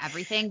no to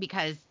everything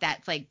because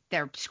that's like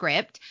their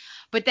script.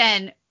 But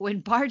then when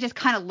Barr just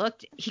kind of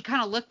looked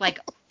like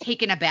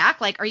taken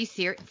aback, like, are you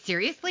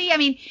seriously? I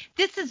mean,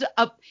 this is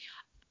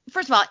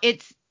first of all,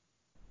 it's,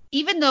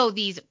 even though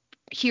these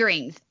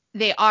hearings,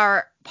 they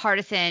are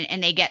partisan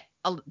and they get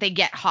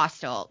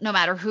hostile, no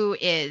matter who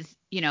is,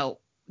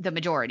 the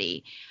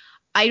majority.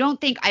 I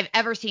don't think I've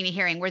ever seen a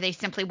hearing where they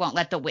simply won't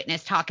let the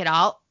witness talk at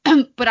all.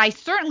 But I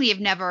certainly have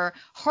never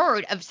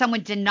heard of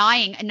someone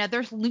denying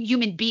another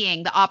human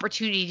being the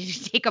opportunity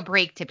to take a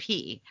break to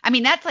pee. I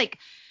mean, that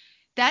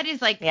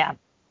is like, yeah.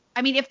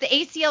 I mean, if the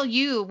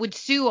ACLU would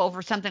sue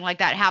over something like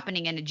that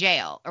happening in a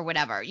jail or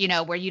whatever,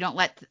 where you don't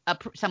let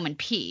someone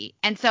pee.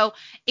 And so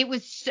it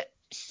was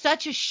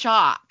such a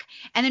shock.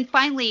 And then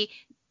finally,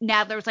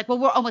 Nadler was like, well,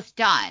 we're almost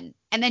done.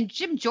 And then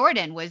Jim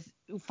Jordan was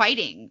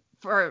fighting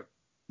for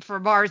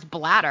Barr's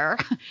bladder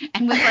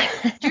and was like,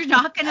 you're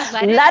not going to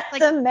let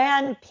the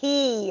man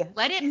pee.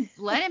 Let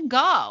him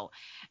go.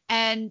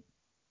 And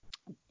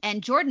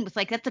Jordan was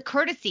like, that's a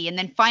courtesy. And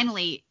then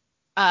finally,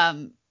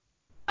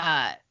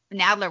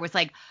 Nadler was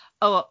like,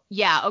 oh,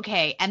 yeah,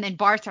 okay. And then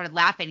Barr started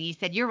laughing. And he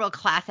said, you're a real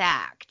class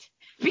act.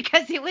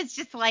 Because it was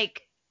just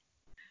like,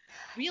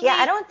 really? Yeah,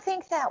 I don't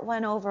think that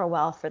went over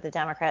well for the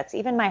Democrats.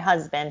 Even my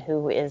husband,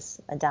 who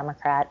is a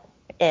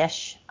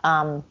Democrat-ish,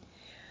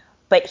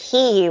 but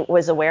he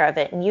was aware of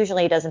it. And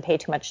usually he doesn't pay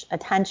too much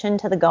attention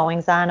to the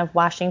goings-on of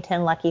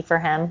Washington. Lucky for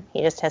him.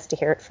 He just has to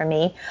hear it from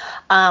me.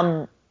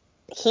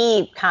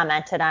 He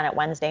commented on it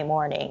Wednesday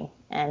morning.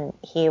 And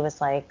he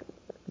was like,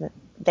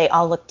 they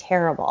all look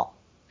terrible.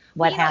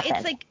 What happened?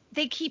 It's like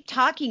they keep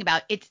talking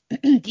about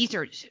these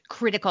are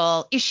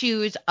critical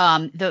issues.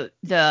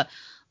 The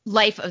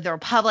life of the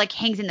republic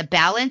hangs in the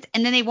balance,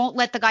 and then they won't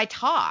let the guy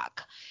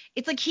talk.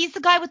 It's like he's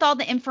the guy with all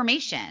the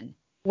information.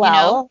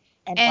 Well,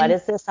 and what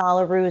is this all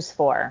a ruse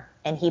for?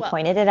 And he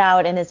pointed it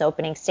out in his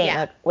opening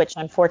statement, which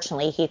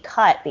unfortunately he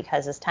cut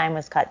because his time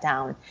was cut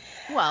down.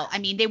 Well, I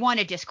mean, they want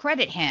to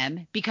discredit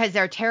him because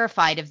they're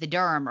terrified of the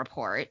Durham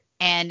report.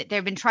 And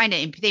they've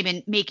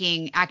been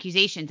making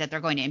accusations that they're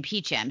going to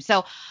impeach him.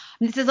 So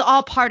this is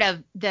all part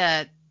of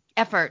the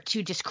effort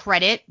to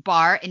discredit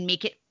Barr and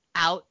make it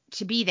out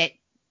to be that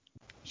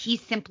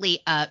he's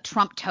simply a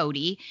Trump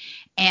toady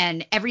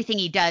and everything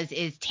he does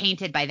is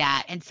tainted by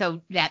that. And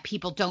so that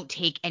people don't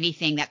take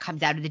anything that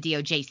comes out of the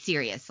DOJ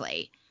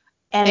seriously.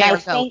 And I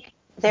think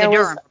there was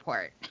Durham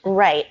report.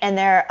 Right. And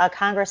a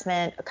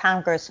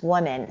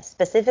congresswoman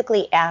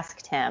specifically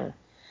asked him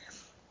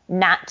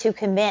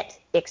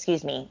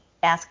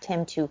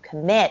to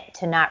commit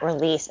to not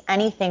release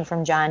anything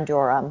from John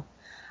Durham,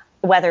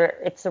 whether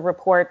it's a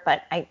report,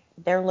 but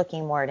they're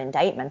looking more at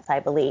indictments, I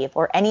believe,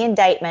 or any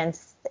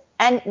indictments,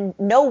 and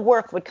no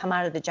work would come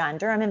out of the John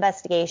Durham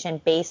investigation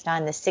based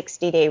on the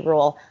 60-day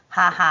rule,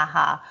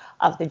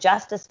 of the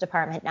Justice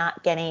Department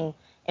not getting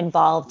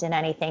involved in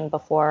anything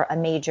before a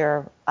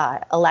major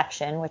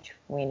election, which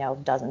we know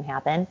doesn't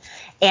happen.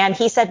 And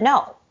he said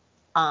no.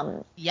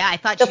 I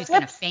thought she was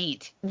going to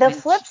faint. The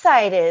flip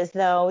side is,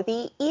 though,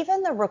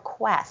 even the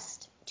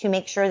request to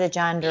make sure that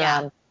John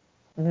Durham,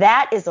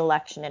 that is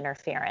election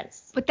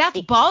interference. But that's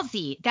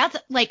ballsy. That's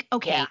like,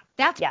 okay,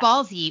 that's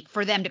ballsy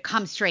for them to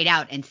come straight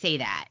out and say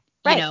that.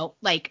 Right.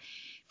 Like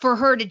for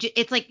her to,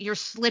 it's like your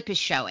slip is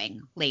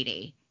showing,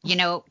 lady,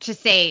 to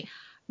say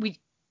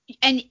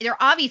and they're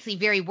obviously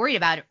very worried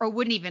about it or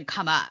wouldn't even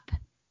come up.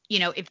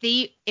 If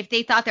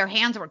they thought their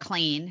hands were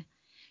clean.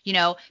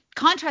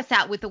 Contrast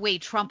that with the way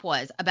Trump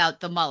was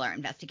about the Mueller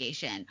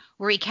investigation,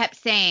 where he kept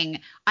saying,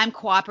 I'm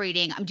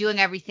cooperating, I'm doing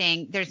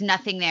everything, there's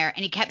nothing there.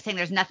 And he kept saying,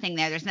 there's nothing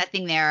there,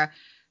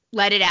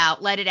 let it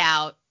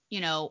out,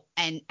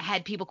 and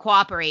had people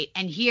cooperate.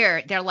 And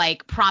here they're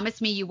like, promise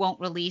me you won't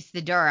release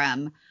the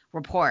Durham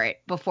report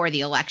before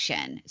the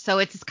election. So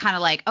it's just kind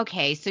of like,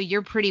 okay, so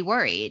you're pretty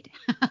worried.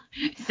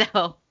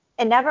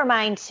 And never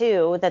mind,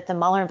 too, that the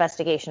Mueller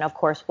investigation, of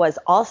course, was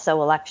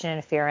also election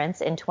interference.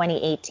 In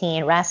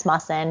 2018,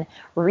 Rasmussen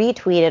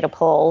retweeted a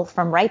poll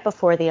from right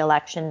before the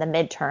election, the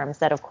midterms,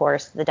 that, of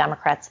course, the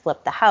Democrats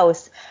flipped the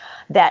House,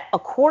 that a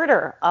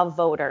quarter of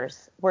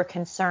voters were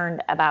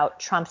concerned about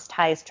Trump's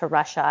ties to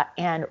Russia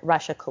and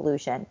Russia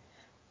collusion.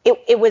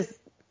 It was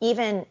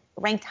even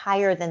ranked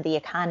higher than the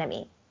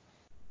economy.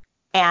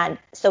 And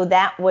so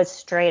that was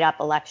straight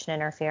up election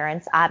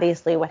interference.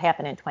 Obviously, what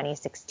happened in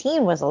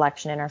 2016 was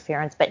election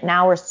interference, but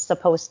now we're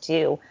supposed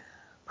to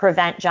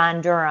prevent John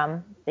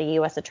Durham, the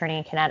U.S. attorney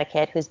in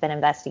Connecticut, who's been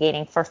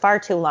investigating for far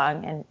too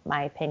long, in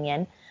my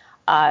opinion,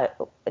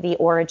 the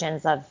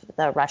origins of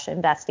the Russia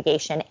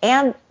investigation,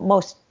 and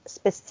most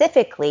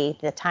specifically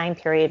the time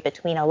period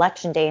between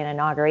Election Day and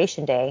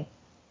Inauguration Day,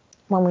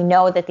 when we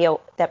know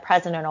that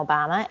President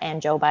Obama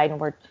and Joe Biden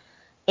were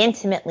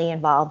intimately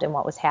involved in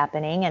what was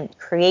happening and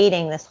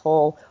creating this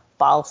whole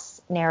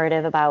false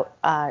narrative about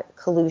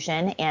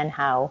collusion and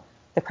how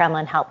the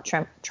Kremlin helped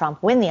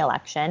Trump win the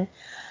election.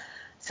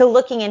 So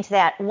looking into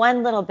that,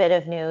 one little bit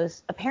of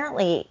news,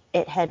 apparently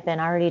it had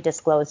been already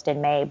disclosed in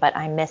May, but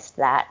I missed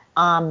that,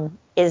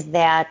 is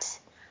that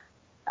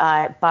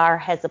Barr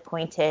has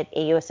appointed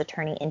a U.S.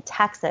 attorney in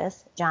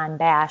Texas, John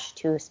Bash,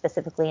 to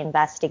specifically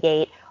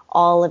investigate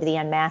all of the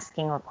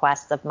unmasking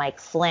requests of Mike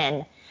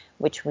Flynn,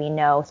 which we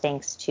know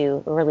thanks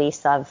to the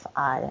release of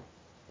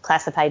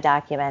classified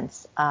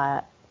documents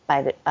by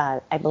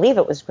I believe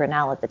it was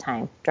Grinnell at the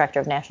time, Director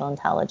of National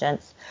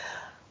Intelligence.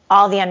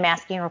 All the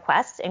unmasking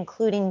requests,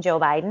 including Joe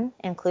Biden,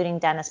 including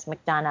Dennis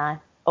McDonough,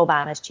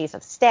 Obama's chief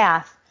of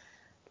staff,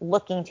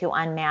 looking to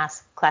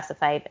unmask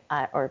classified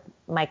or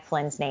Mike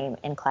Flynn's name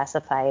in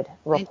classified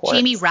reports.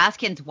 Jamie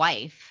Raskin's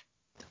wife.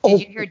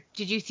 Did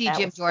you see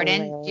Jim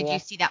Jordan? Hilarious. Did you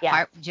see that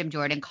part? Jim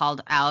Jordan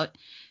called out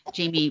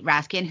Jamie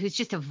Raskin, who's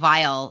just a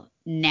vile,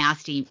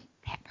 nasty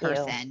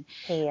person.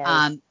 He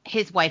is.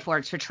 His wife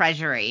works for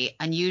Treasury.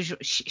 Unusual.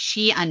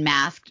 She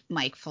unmasked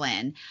Mike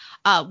Flynn.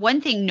 One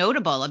thing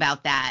notable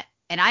about that,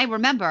 and I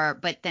remember,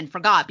 but then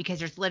forgot because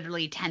there's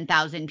literally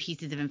 10,000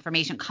 pieces of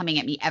information coming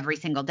at me every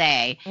single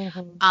day,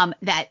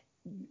 that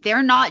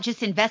they're not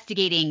just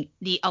investigating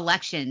the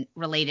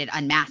election-related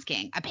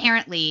unmasking.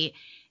 Apparently,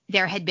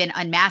 there had been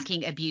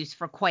unmasking abuse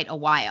for quite a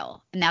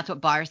while, and that's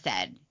what Barr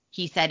said.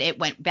 He said it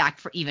went back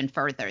for even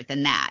further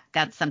than that.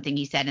 That's something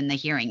he said in the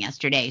hearing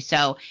yesterday.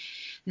 So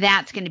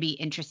that's going to be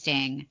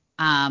interesting.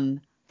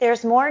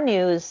 There's more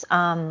news,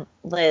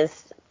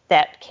 Liz,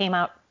 that came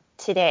out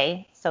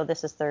today. So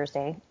this is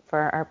Thursday. For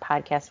our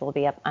podcast will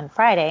be up on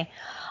Friday.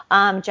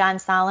 John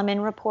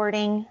Solomon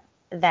reporting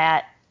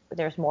that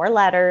there's more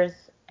letters.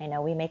 I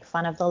know we make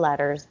fun of the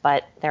letters,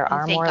 but there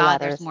are more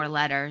letters. There's more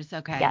letters.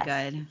 Okay, yes.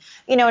 Good.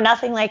 You know,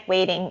 nothing like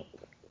waiting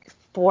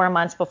 4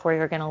 months before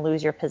you're going to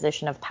lose your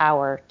position of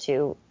power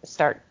to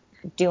start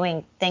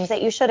doing things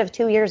that you should have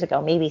 2 years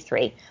ago, maybe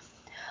 3.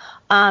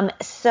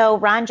 So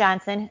Ron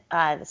Johnson,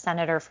 the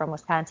senator from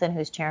Wisconsin,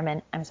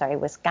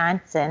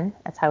 Wisconsin,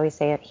 that's how we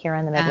say it here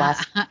in the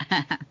Midwest,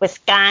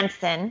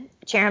 Wisconsin,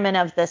 chairman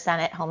of the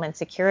Senate Homeland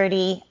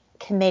Security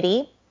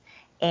Committee,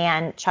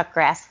 and Chuck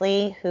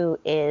Grassley, who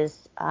is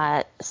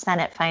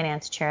Senate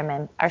Finance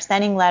Chairman, are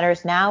sending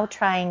letters now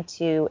trying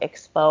to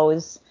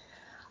expose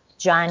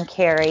John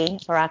Kerry,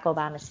 Barack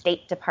Obama's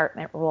State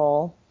Department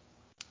role,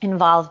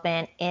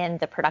 involvement in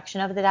the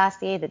production of the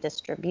dossier, the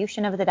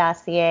distribution of the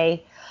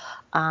dossier.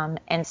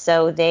 And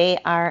so they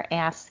are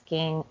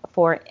asking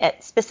for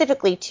it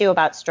specifically, too,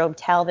 about Strobe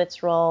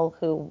Talbot's role,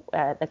 who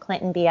the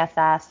Clinton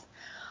BFF,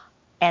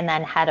 and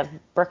then head of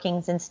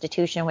Brookings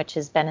Institution, which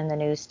has been in the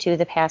news, too,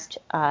 the past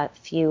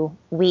few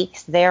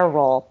weeks, their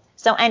role.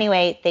 So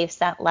anyway, they've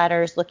sent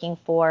letters looking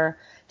to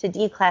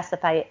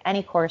declassify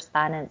any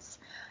correspondence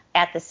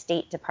at the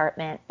State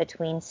Department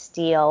between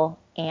Steele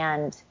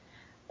and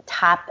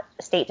top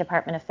State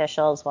Department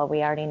officials. Well,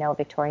 we already know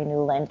Victoria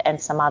Nuland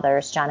and some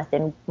others,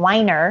 Jonathan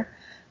Weiner,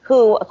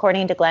 who,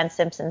 according to Glenn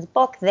Simpson's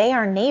book, they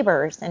are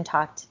neighbors and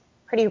talked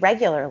pretty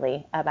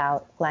regularly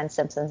about Glenn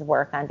Simpson's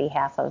work on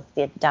behalf of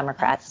the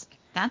Democrats.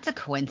 That's a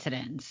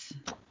coincidence.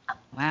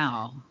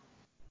 Wow.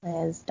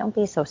 Liz, don't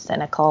be so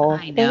cynical.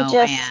 I know, they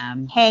just I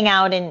am. hang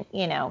out and,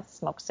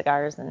 smoke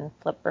cigars and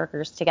flip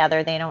burgers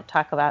together. They don't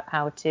talk about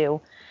how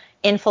to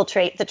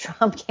infiltrate the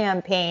Trump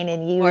campaign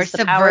and use or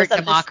the powers subvert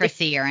of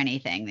democracy or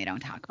anything. They don't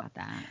talk about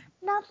that.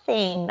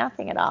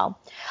 Nothing at all.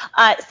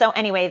 So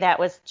anyway, that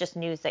was just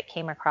news that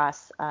came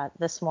across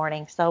this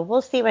morning. So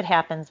we'll see what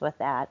happens with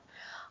that.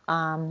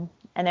 And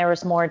there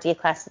was more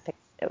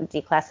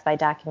declassified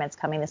documents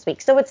coming this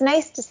week. So it's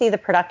nice to see the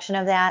production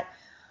of that.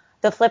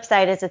 The flip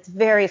side is it's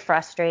very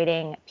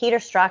frustrating. Peter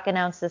Strzok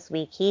announced this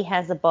week he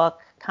has a book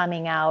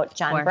coming out.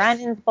 John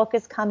Brennan's book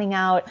is coming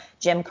out.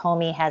 Jim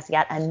Comey has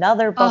yet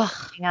another book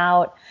coming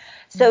out.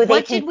 So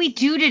what did we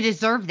do to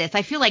deserve this?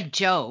 I feel like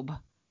Job,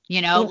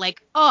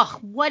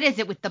 what is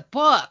it with the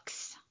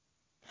books?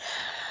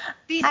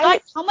 These guys,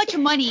 how much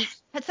money?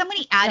 Has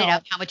somebody added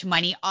up how much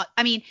money?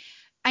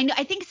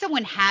 I think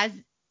someone has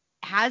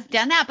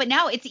done that, but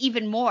now it's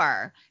even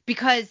more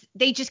because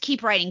they just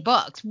keep writing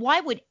books. Why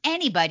would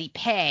anybody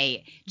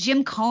pay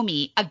Jim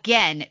Comey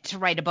again to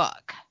write a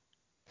book?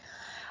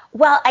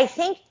 Well, I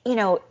think,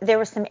 there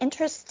were some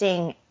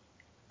interesting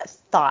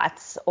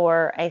thoughts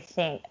or I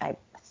think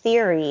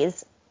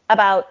theories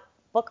about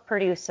book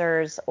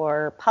producers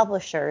or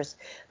publishers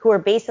who are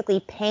basically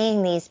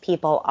paying these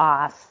people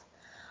off.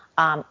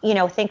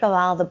 Think of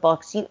all the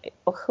books.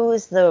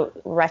 Who's the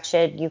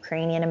wretched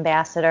Ukrainian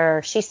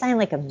ambassador? She signed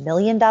like $1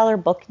 million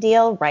book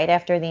deal right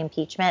after the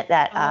impeachment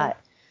that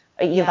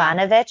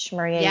Yovanovitch,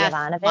 Maria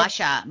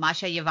Yovanovitch.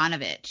 Masha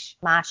Yovanovitch.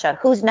 Masha,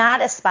 who's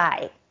not a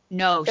spy.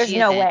 No, there's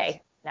no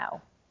way.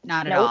 No.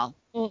 Not at all.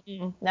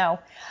 No.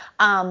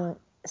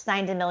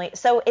 Signed $1 million.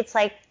 So it's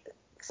like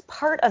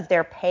part of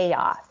their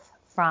payoff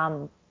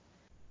from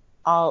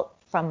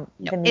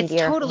the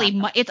media.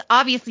 It's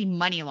obviously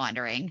money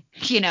laundering.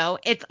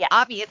 It's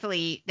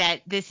obviously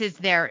that this is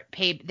their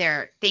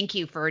thank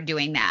you for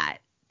doing that.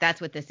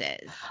 That's what this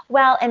is.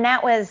 Well, and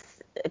that was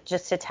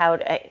just to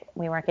tout,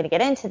 we weren't going to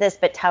get into this,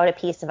 but tout a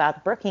piece about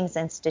the Brookings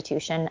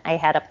Institution I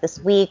had up this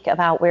week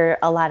about where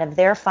a lot of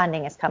their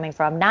funding is coming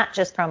from, not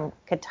just from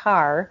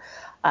Qatar,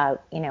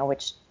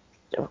 which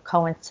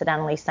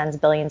coincidentally sends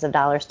billions of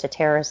dollars to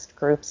terrorist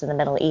groups in the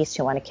Middle East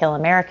who want to kill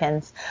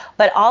Americans,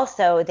 but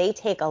also they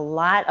take a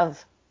lot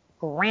of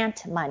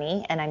grant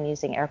money, and I'm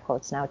using air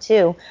quotes now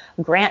too,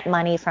 grant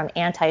money from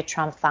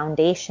anti-Trump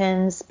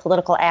foundations,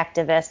 political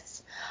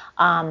activists,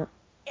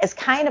 as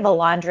kind of a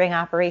laundering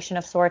operation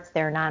of sorts.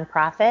 They're a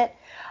nonprofit.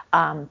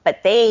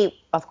 But they,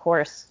 of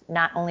course,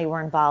 not only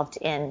were involved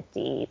in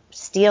the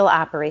Steele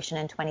operation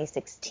in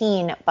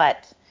 2016,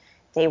 but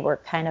they were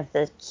kind of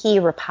the key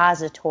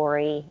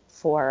repository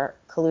for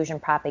collusion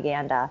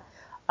propaganda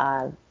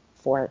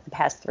for the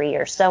past 3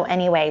 years. So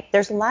anyway,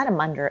 there's a lot of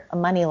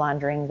money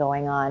laundering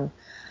going on.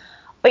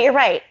 But you're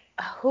right.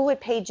 Who would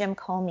pay Jim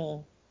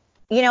Comey?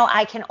 You know,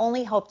 I can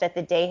only hope that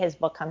the day his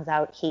book comes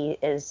out, he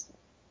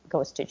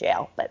goes to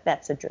jail. But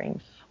that's a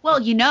dream.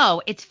 Well, you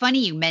know, it's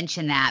funny you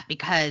mention that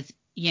because,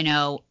 you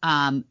know,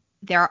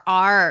 there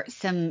are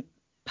some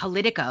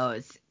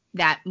politicos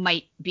that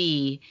might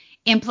be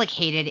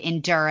implicated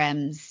in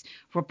Durham's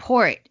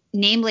report,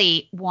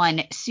 namely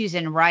one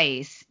Susan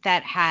Rice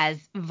that has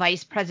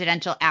vice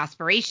presidential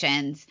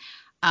aspirations,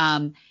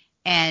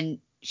 and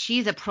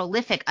she's a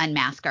prolific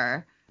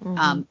unmasker,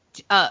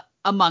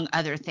 among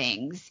other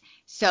things.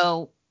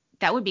 So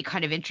that would be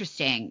kind of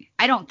interesting.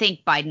 I don't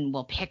think Biden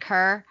will pick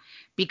her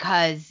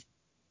because,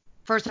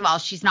 first of all,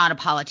 she's not a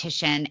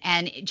politician.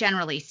 And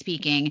generally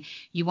speaking,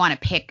 you want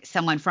to pick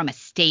someone from a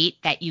state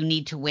that you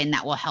need to win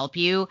that will help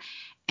you.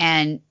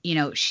 And, you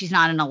know, she's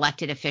not an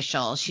elected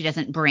official. She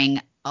doesn't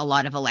bring a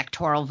lot of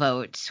electoral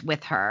votes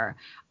with her.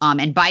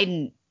 And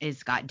Biden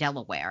has got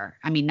Delaware.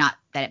 I mean, not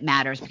that it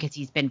matters because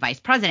he's been vice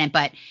president,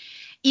 but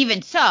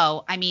even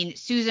so, I mean,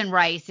 Susan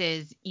Rice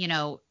is, you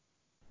know,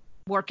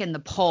 working the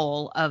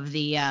pole of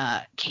the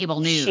cable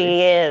news.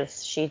 She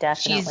is. She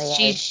definitely is.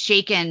 She's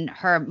shaken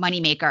her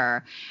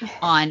moneymaker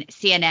on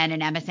CNN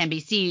and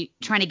MSNBC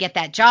trying to get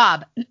that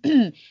job.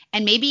 And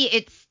maybe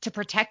it's to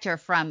protect her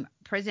from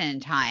prison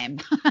time.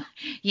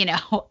 You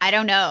know, I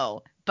don't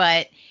know.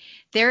 But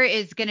there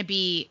is going to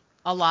be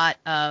a lot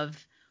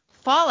of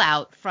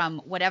fallout from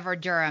whatever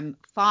Durham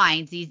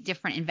finds, these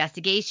different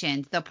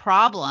investigations. The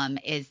problem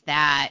is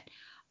that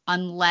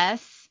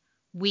unless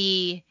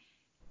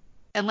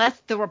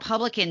the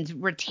Republicans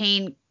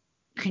retain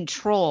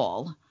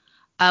control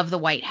of the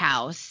White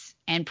House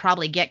and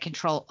probably get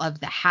control of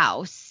the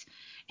House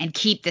and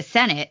keep the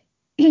Senate,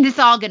 this is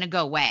all going to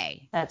go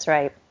away. That's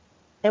right.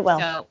 It will.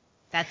 So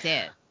that's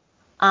it.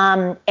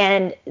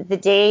 And the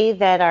day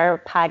that our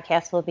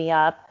podcast will be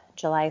up,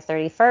 July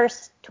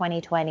 31st,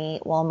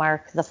 2020, will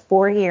mark the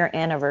 4-year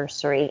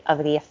anniversary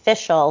of the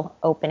official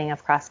opening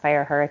of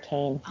Crossfire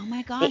Hurricane. Oh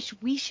my gosh,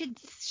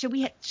 should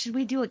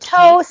we do a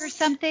Toast. cake or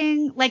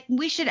something? Like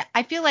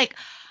I feel like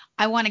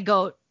I want to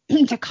go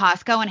to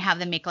Costco and have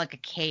them make like a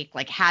cake,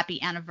 like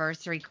happy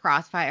anniversary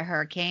Crossfire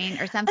Hurricane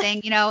or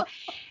something, you know?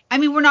 I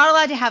mean, we're not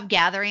allowed to have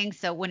gatherings,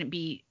 so it wouldn't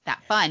be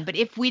that fun. But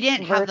if we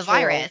didn't have the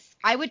virus,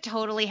 I would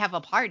totally have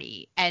a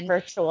party and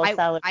virtual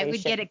celebration. I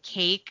would get a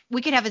cake.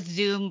 We could have a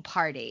Zoom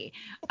party,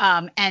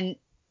 and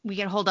we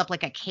could hold up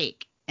like a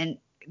cake and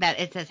that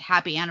it says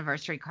happy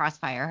anniversary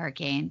Crossfire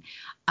Hurricane.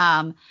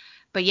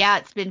 But yeah,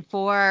 it's been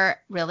 4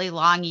 really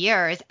long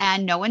years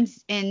and no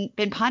one's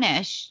been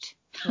punished.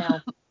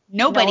 No.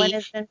 Nobody. No one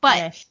has been but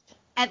punished.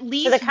 At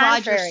least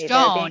Roger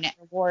Stone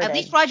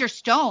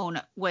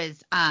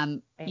was,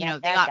 you know,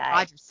 they got guy.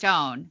 Roger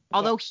Stone.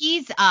 Although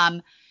he's,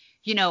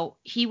 you know,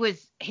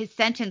 his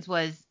sentence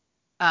was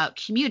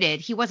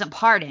commuted. He wasn't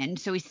pardoned,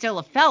 so he's still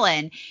a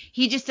felon.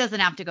 He just doesn't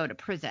have to go to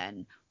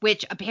prison,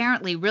 which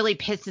apparently really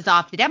pisses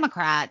off the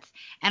Democrats.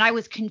 And I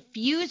was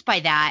confused by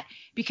that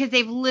because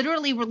they've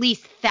literally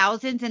released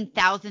thousands and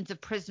thousands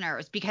of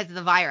prisoners because of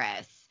the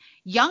virus.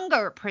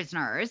 Younger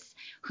prisoners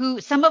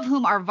some of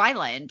whom are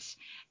violent,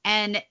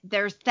 and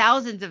there's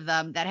thousands of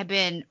them that have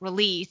been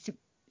released,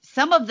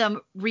 some of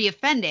them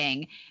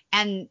reoffending,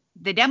 and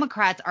the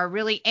Democrats are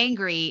really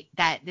angry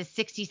that the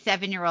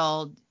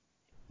 67-year-old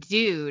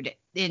dude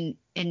in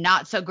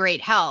not so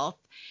great health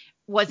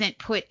wasn't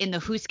put in the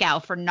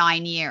Hooskow for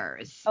 9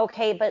 years.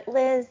 Okay, but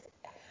Liz,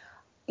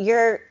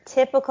 your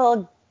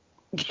typical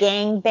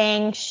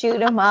gangbang,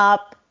 shoot 'em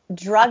up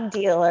drug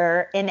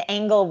dealer in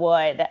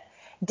Englewood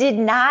did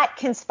not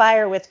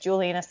conspire with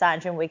Julian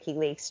Assange and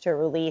WikiLeaks to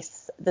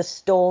release the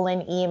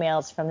stolen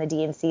emails from the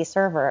DNC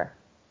server.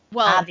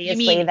 Well,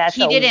 obviously, you mean that's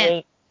he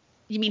didn't?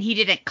 You mean he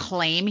didn't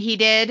claim he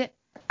did?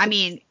 I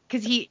mean,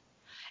 because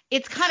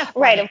it's kind of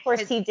funny, right. Of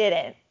course, he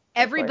didn't.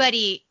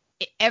 Everybody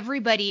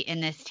in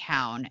this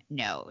town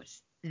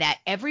knows that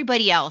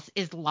everybody else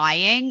is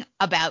lying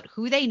about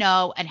who they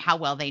know and how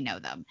well they know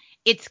them.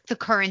 It's the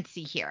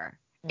currency here.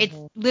 Mm-hmm. It's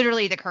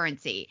literally the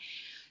currency.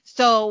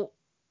 So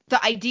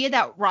the idea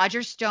that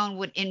Roger Stone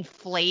would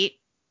inflate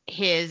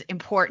his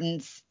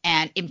importance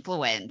and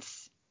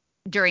influence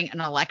during an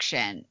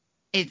election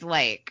is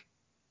like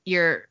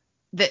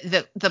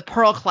the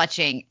pearl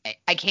clutching.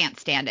 I can't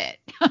stand it.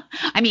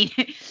 I mean,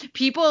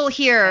 people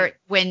here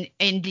when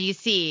in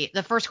DC,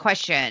 the first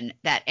question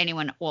that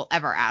anyone will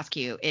ever ask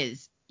you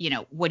is, you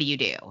know, what do you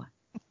do?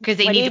 Because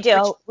they need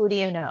to. Who do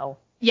you know?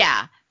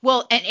 Yeah.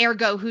 Well, and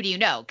ergo, who do you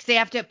know? Because they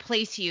have to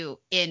place you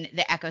in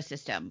the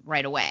ecosystem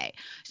right away.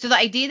 So the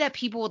idea that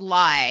people would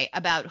lie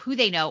about who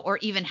they know or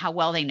even how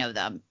well they know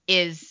them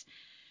is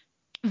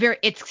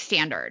it's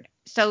standard.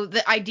 So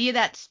the idea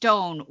that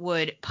Stone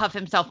would puff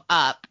himself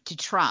up to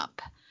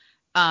Trump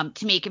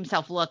to make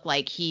himself look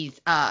like he's,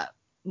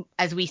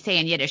 as we say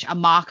in Yiddish, a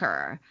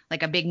mocker,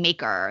 like a big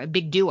maker, a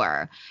big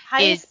doer. How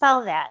do you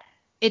spell that?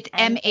 It's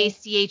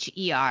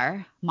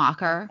Macher,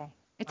 mocker. Okay.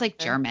 It's like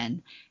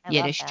German, I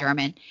Yiddish love that.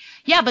 German.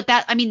 Yeah, but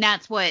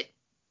that's what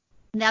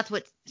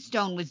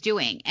Stone was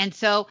doing. And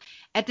so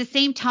at the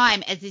same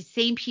time as the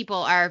same people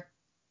are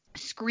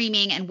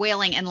screaming and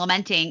wailing and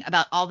lamenting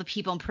about all the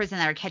people in prison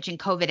that are catching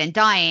COVID and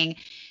dying,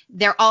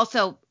 they're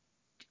also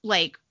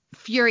like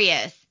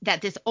furious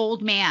that this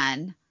old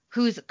man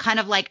who's kind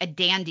of like a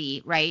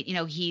dandy, right? You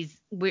know, he's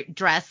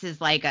dressed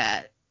as like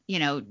a, you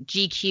know,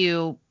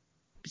 GQ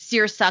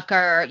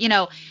seersucker, you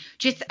know,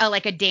 just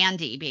like a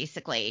dandy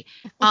basically,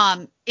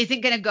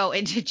 isn't going to go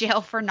into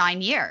jail for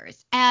 9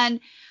 years. And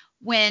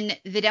when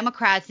the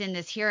Democrats in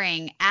this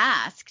hearing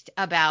asked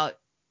about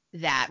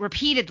that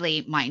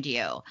repeatedly, mind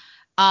you,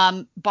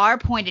 Barr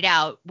pointed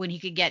out when he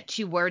could get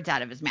 2 words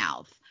out of his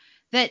mouth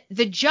that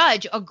the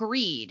judge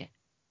agreed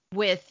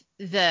with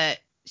the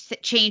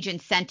change in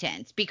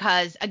sentence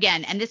because,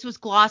 again, and this was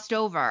glossed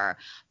over,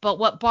 but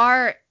what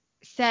Barr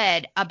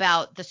said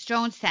about the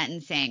Stone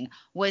sentencing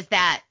was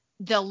that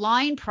the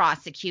line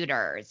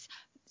prosecutors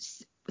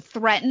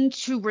threatened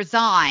to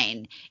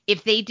resign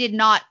if they did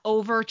not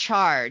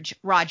overcharge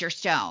Roger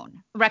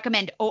Stone,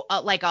 recommend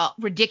like a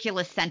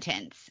ridiculous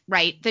sentence,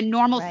 right? The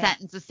normal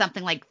sentence is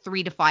something like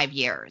 3 to 5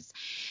 years.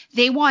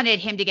 They wanted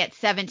him to get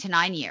 7 to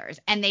 9 years,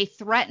 and they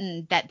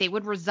threatened that they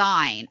would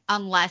resign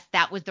unless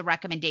that was the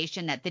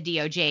recommendation that the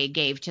DOJ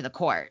gave to the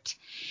court.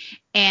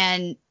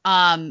 And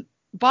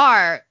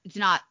Barr did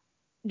not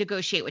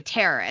negotiate with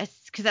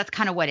terrorists because that's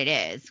kind of what it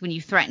is when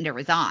you threaten to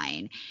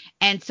resign.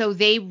 And so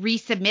they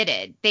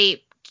resubmitted.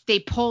 They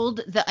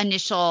pulled the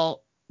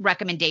initial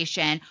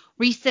recommendation,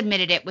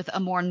 resubmitted it with a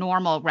more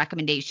normal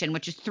recommendation,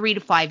 which is 3 to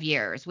 5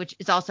 years, which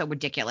is also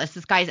ridiculous.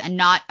 This guy's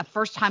not a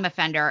first-time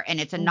offender, and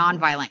it's a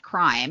nonviolent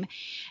crime.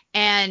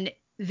 And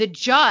the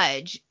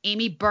judge,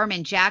 Amy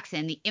Berman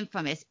Jackson, the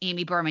infamous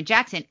Amy Berman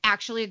Jackson,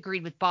 actually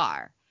agreed with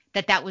Barr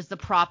that that was the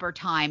proper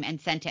time and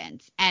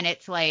sentence. And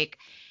it's like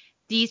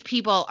these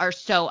people are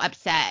so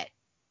upset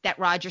that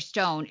Roger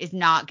Stone is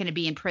not going to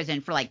be in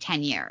prison for like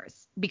 10 years.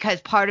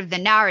 Because part of the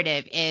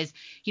narrative is,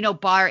 you know,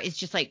 Barr is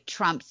just like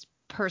Trump's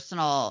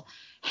personal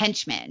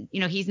henchman.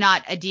 You know, he's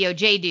not a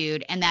DOJ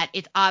dude, and that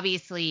it's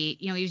obviously,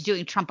 you know, he was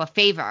doing Trump a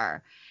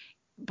favor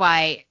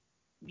by,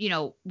 you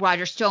know,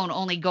 Roger Stone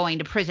only going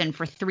to prison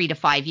for 3 to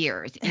 5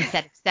 years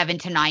instead of 7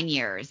 to 9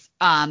 years.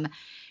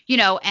 You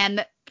know, and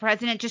the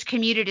president just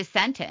commuted his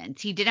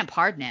sentence. He didn't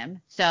pardon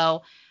him.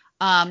 So,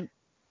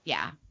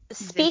 yeah.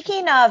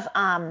 Speaking of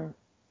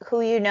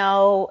who you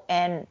know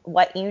and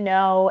what you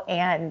know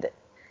and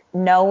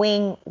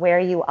knowing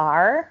where you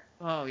are.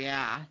 Oh,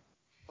 yeah.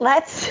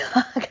 Let's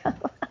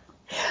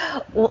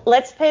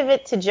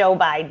pivot to Joe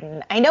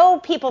Biden. I know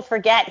people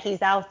forget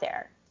he's out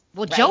there.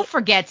 Well, right? Joe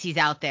forgets he's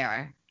out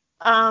there.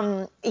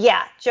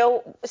 Yeah,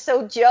 Joe.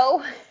 So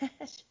Joe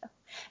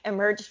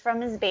emerged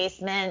from his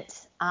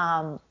basement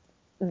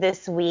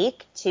this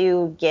week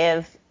to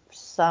give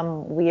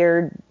some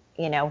weird,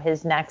 you know,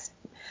 his next,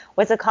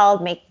 what's it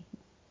called? Make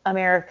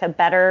America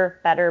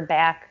better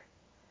back.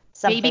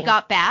 Something. Baby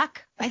Got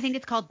Back. I think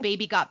it's called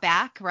Baby Got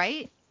Back,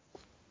 right?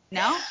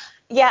 No?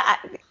 Yeah,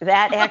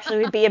 that actually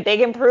would be a big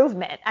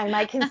improvement. I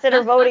might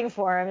consider voting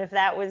for him if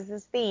that was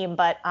his theme.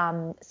 But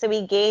so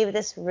he gave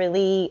this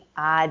really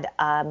odd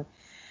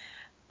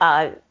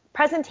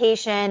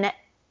presentation,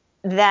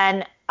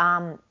 then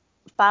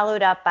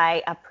followed up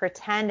by a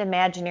pretend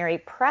imaginary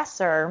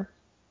presser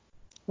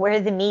where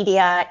the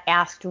media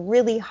asked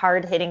really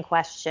hard-hitting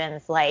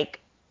questions like,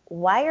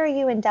 why are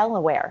you in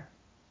Delaware?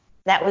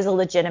 That was a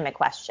legitimate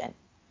question.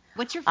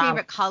 What's your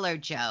favorite color,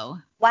 Joe?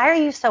 Why are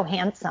you so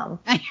handsome?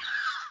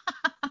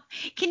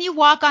 Can you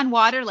walk on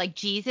water like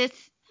Jesus?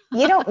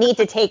 You don't need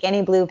to take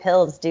any blue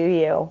pills, do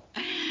you?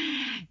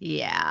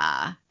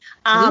 Yeah.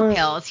 Blue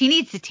pills. He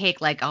needs to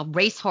take like a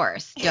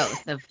racehorse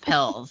dose of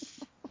pills.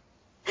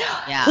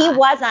 Yeah. He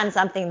was on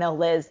something though,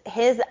 Liz.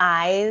 His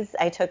eyes,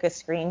 I took a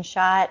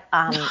screenshot.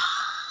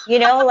 You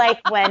know, like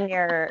when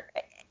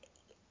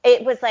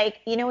it was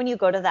like, you know, when you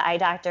go to the eye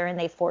doctor and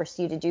they force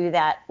you to do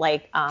that,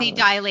 like they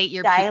dilate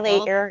your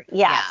pupil?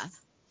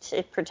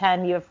 To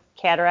pretend you have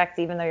cataracts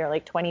even though you're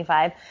like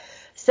 25.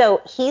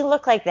 So he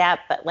looked like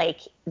that, but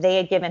like they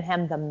had given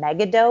him the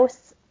mega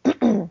dose.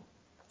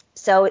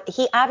 So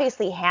he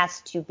obviously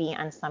has to be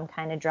on some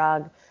kind of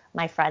drug.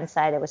 My friend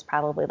said it was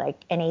probably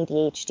like an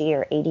ADHD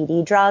or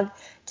ADD drug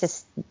to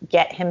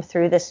get him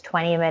through this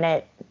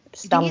 20-minute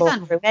stumble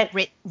through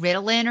it.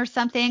 Ritalin or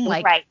something?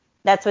 Like, right.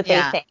 That's what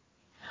they think.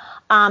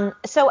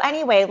 So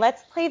anyway,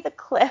 let's play the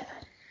clip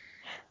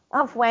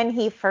of when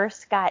he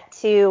first got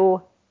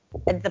to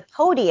the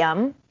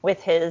podium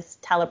with his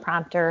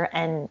teleprompter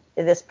and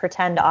this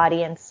pretend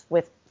audience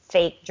with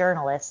fake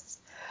journalists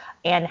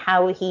and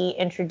how he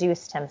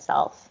introduced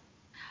himself.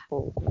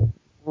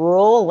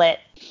 Roll it.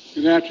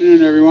 Good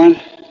afternoon,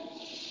 everyone.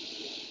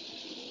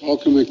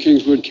 Welcome to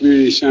Kingswood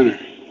Community Center.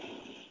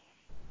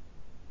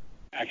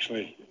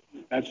 actually.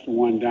 That's the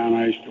one down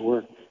I used to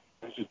work.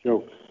 That's a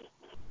joke.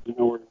 You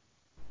know where.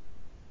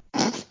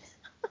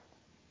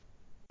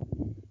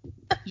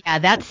 Yeah,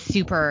 that's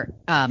super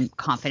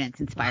confidence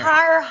inspiring.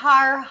 Har,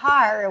 har,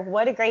 har.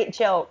 What a great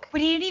joke.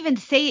 But he didn't even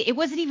say, it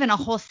wasn't even a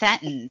whole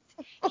sentence.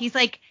 He's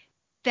like,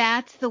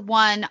 that's the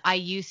one I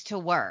used to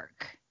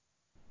work.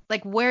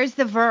 Like, where's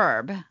the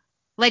verb?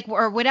 Like,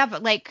 or whatever.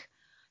 Like,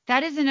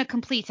 that isn't a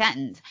complete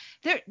sentence.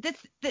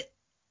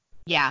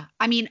 Yeah.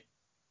 I mean,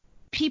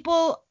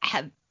 people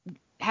have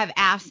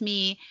asked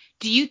me,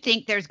 do you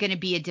think there's going to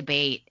be a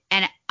debate?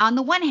 And on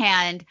the one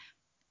hand,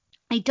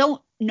 I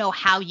don't know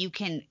how you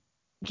can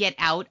get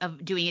out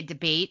of doing a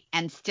debate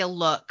and still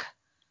look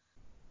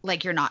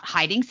like you're not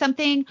hiding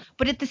something.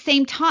 But at the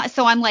same time,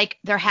 so I'm like,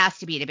 there has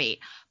to be a debate.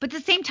 But at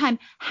the same time,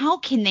 how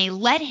can they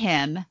let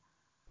him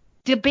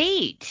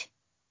debate?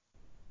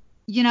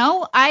 You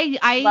know,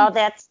 Well,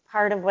 that's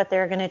part of what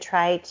they're going to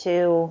try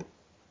to.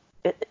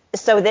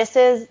 So this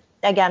is,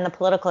 again, the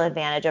political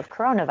advantage of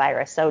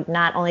coronavirus. So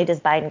not only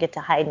does Biden get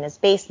to hide in his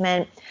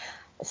basement,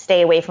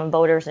 stay away from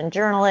voters and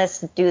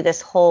journalists, do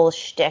this whole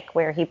shtick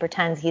where he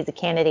pretends he's a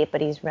candidate,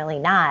 but he's really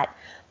not.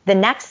 The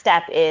next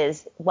step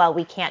is, well,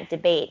 we can't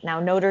debate. Now,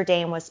 Notre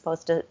Dame was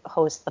supposed to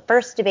host the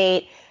first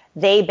debate.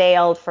 They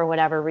bailed for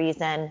whatever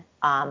reason.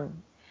 And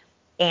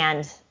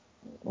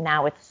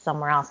now it's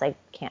somewhere else. I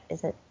can't,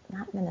 is it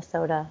not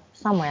Minnesota?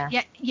 Somewhere.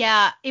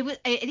 Yeah. It was,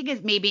 I think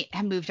it's maybe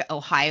moved to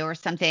Ohio or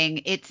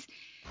something.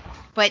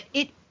 But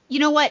you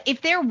know what?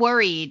 If they're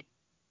worried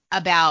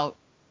about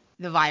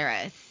the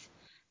virus,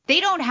 they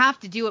don't have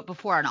to do it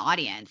before an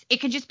audience. It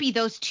can just be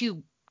those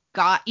two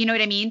guys. You know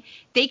what I mean?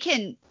 They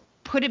can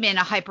put them in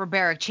a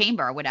hyperbaric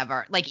chamber or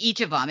whatever, like each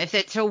of them, if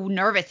it's so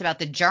nervous about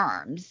the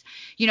germs.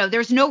 You know,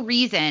 there's no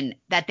reason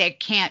that there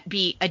can't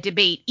be a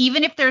debate,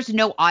 even if there's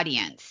no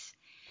audience.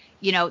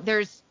 You know,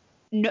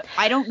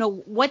 I don't know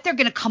what they're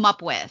going to come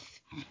up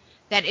with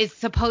that is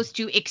supposed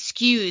to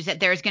excuse that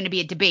there's going to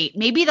be a debate.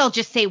 Maybe they'll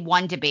just say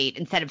one debate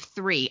instead of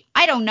three.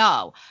 I don't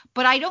know.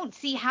 But I don't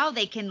see how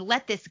they can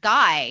let this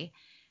guy,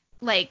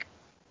 like,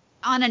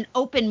 on an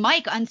open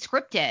mic,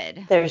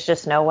 unscripted. There's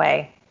just no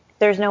way.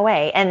 There's no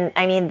way. And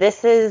I mean,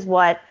 this is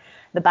what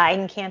the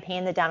Biden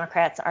campaign, the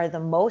Democrats are the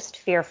most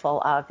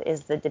fearful of,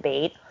 is the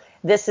debate.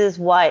 This is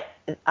what,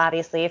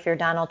 obviously, if you're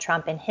Donald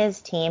Trump and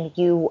his team,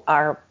 you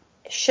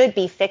should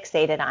be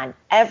fixated on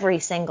every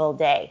single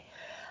day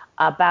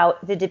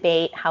about the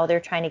debate, how they're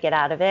trying to get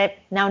out of it.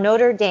 Now,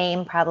 Notre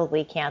Dame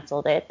probably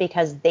canceled it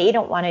because they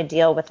don't want to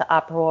deal with the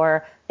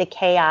uproar, the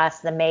chaos,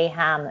 the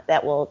mayhem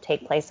that will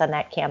take place on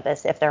that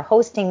campus if they're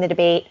hosting the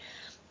debate,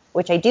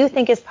 which I do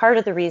think is part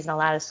of the reason a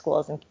lot of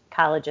schools and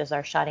colleges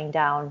are shutting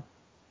down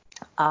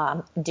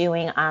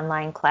doing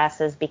online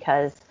classes,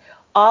 because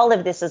all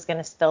of this is going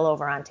to spill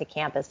over onto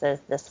campuses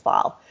this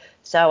fall.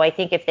 So I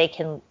think if they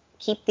can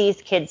keep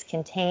these kids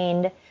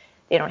contained,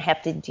 they don't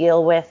have to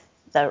deal with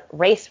the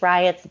race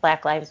riots,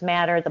 Black Lives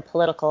Matter, the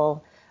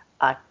political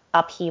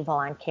upheaval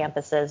on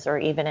campuses, or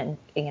even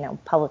in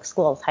public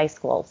schools, high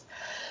schools.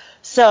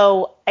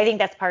 So I think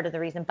that's part of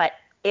the reason. But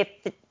if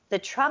the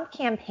Trump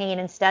campaign,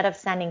 instead of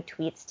sending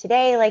tweets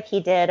today like he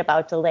did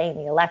about delaying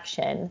the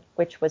election,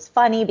 which was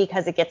funny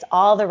because it gets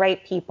all the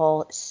right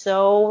people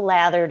so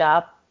lathered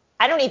up.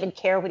 I don't even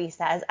care what he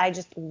says. I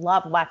just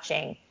love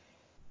watching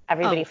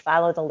everybody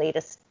follow the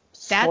latest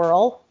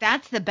swirl.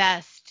 That's the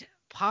best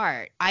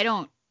part. I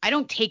don't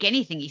take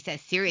anything he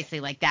says seriously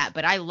like that,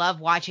 but I love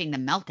watching the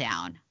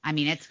meltdown. I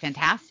mean, it's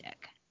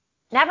fantastic.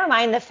 Never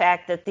mind the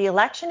fact that the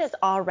election is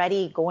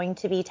already going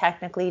to be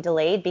technically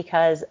delayed,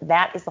 because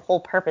that is the whole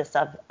purpose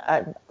of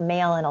a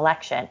mail-in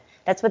election.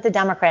 That's what the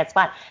Democrats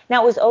want.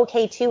 Now, it was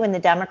okay, too, when the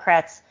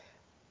Democrats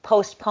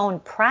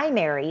postponed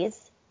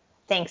primaries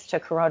thanks to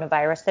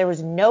coronavirus. There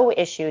was no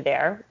issue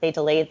there. They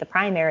delayed the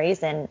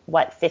primaries in,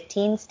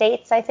 15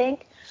 states, I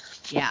think?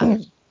 Yeah.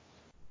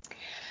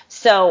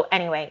 So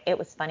anyway, it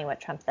was funny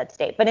what Trump said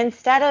today. But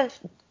instead of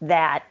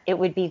that, it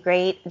would be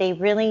great. They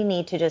really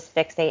need to just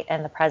fixate,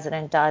 and the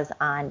president does,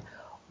 on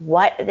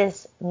what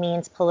this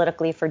means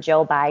politically for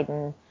Joe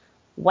Biden,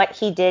 what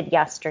he did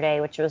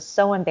yesterday, which was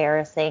so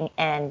embarrassing,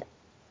 and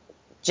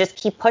just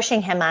keep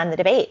pushing him on the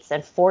debates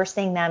and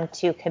forcing them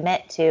to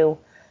commit to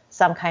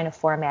some kind of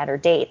format or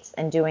dates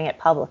and doing it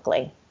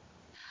publicly.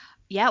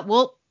 Yeah,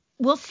 we'll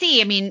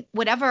see. I mean,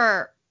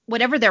 whatever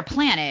their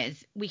plan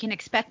is, we can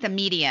expect the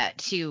media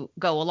to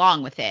go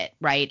along with it,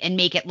 right? And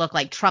make it look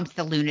like Trump's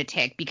the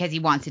lunatic because he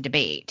wants a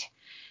debate,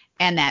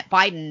 and that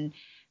Biden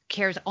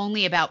cares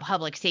only about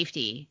public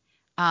safety,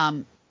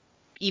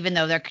 even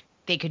though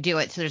they could do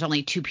it so there's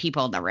only two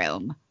people in the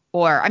room.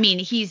 Or, I mean,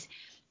 he's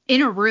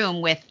in a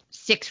room with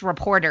 6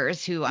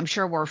 reporters who I'm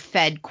sure were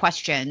fed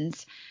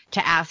questions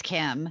to ask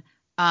him,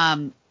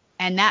 and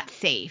that's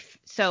safe.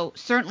 So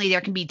certainly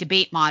there can be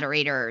debate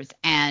moderators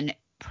and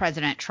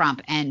President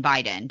Trump and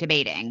Biden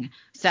debating.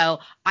 So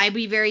I'd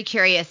be very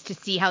curious to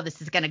see how this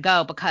is going to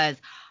go, because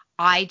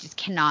I just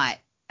cannot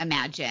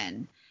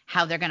imagine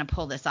how they're going to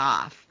pull this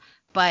off.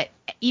 But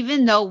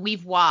even though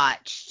we've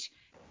watched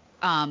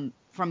from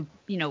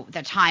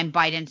the time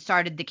Biden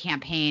started the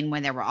campaign,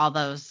 when there were all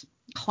those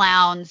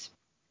clowns,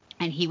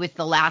 and he was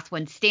the last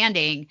one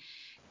standing.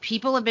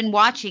 People have been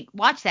watch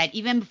that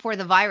even before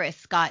the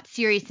virus got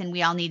serious and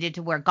we all needed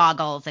to wear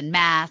goggles and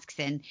masks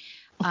and,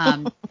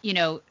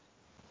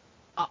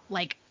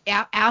 like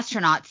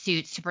astronaut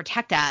suits to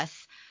protect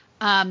us.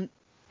 And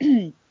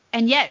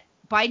yet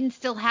Biden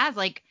still has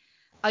like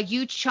a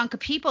huge chunk of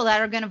people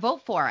that are going to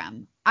vote for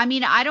him. I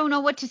mean, I don't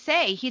know what to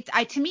say.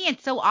 To me,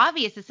 it's so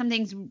obvious that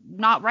something's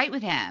not right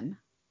with him.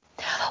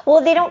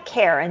 Well, they don't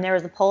care. And there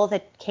was a poll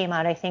that came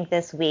out, I think,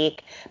 this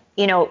week.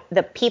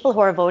 The people who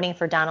are voting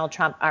for Donald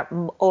Trump are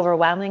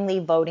overwhelmingly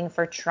voting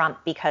for Trump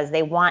because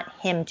they want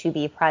him to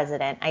be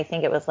president. I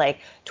think it was like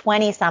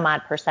 20 some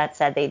odd %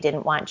 said they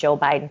didn't want Joe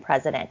Biden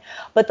president.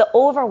 But the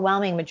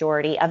overwhelming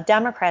majority of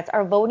Democrats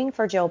are voting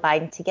for Joe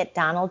Biden to get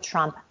Donald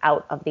Trump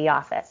out of the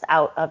office,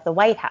 out of the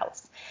White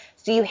House.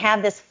 So you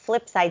have this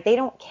flip side. They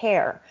don't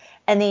care.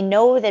 And they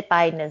know that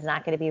Biden is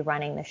not going to be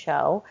running the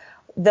show.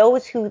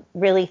 Those who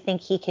really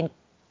think he can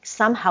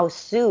somehow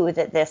soothe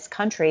this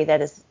country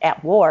that is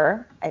at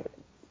war,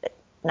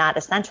 not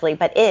essentially,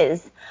 but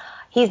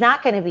he's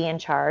not going to be in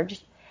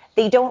charge.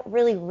 They don't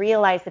really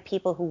realize the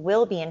people who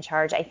will be in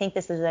charge. I think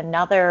this is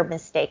another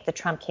mistake the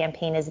Trump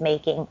campaign is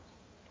making.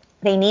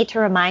 They need to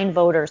remind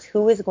voters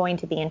who is going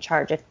to be in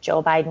charge if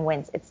Joe Biden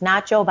wins. It's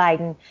not Joe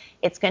Biden.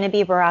 It's going to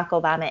be Barack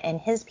Obama and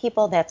his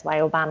people. That's why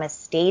Obama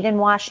stayed in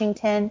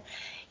Washington.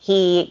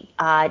 He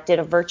did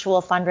a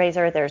virtual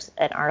fundraiser. There's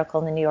an article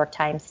in the New York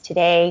Times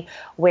today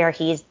where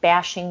he's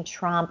bashing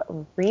Trump,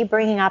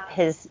 re-bringing up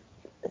his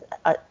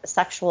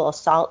sexual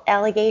assault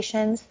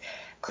allegations,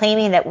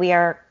 claiming that we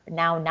are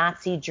now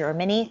Nazi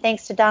Germany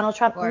thanks to Donald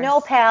Trump.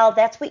 No, pal,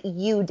 that's what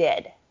you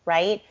did,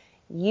 right?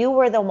 You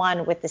were the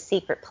one with the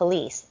secret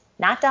police,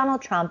 not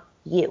Donald Trump,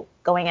 you,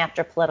 going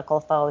after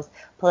political foes,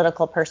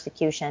 political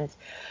persecutions.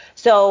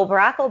 So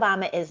Barack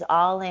Obama is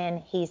all in.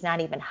 He's not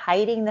even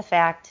hiding the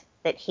fact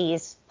that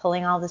he's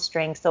pulling all the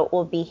strings. So it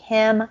will be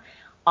him,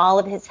 all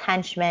of his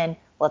henchmen.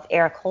 We'll have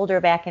Eric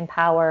Holder back in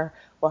power.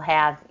 We'll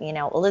have,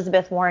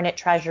 Elizabeth Warren at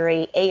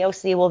Treasury.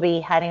 AOC will be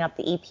heading up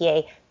the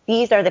EPA.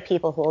 These are the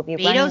people who will be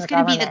running the government. Beto's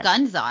going to be the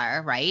gun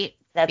czar, right?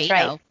 That's Beto.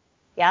 Right.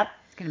 Yep.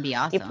 It's going to be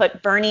awesome. You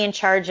put Bernie in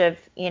charge of,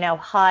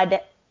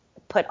 HUD,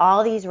 put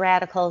all these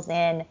radicals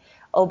in.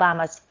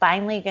 Obama's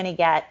finally going to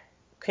get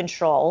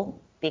control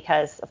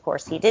because, of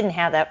course, he didn't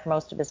have that for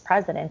most of his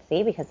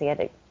presidency because he had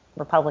a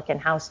Republican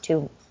House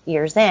 2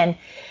 years in.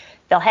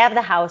 They'll have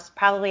the House,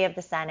 probably have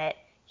the Senate.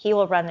 He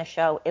will run the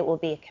show. It will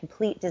be a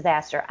complete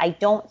disaster. I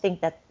don't think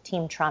that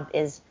Team Trump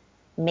is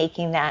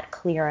making that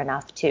clear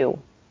enough to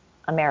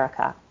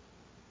America.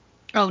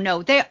 Oh,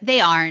 no, they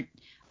aren't.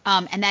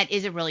 And that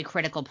is a really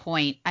critical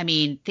point. I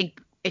mean,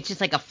 think it's just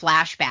like a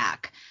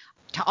flashback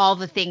to all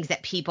the things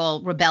that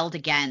people rebelled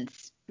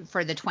against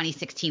for the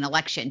 2016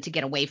 election to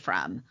get away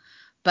from.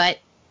 But,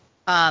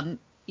 well,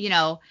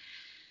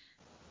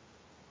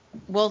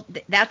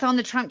 that's on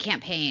the Trump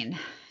campaign,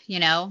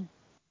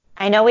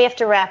 I know we have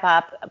to wrap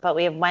up, but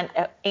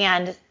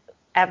and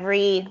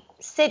every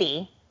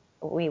city,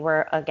 we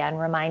are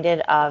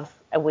reminded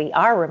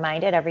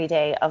every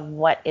day of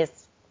what the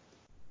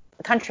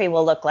country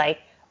will look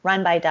like,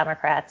 run by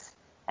Democrats.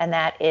 And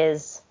that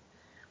is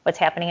what's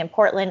happening in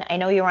Portland. I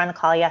know you were on the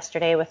call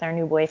yesterday with our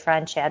new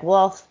boyfriend, Chad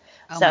Wolf.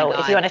 So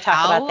if you want to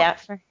talk about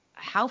that.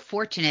 How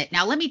fortunate.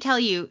 Now, let me tell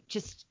you,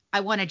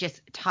 I want to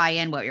just tie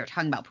in what you were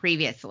talking about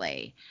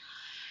previously.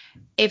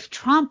 If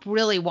Trump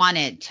really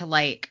wanted to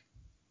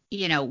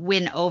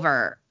win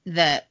over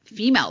the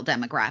female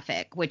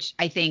demographic, which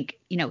I think,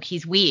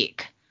 he's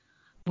weak,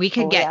 we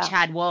could get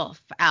Chad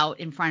Wolf out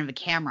in front of a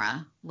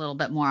camera a little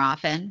bit more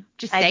often.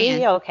 Just saying. I'd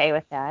be okay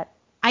with that.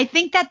 I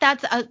think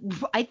that's a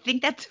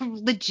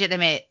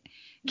legitimate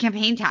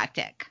campaign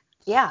tactic.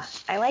 Yeah,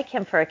 I like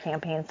him for a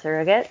campaign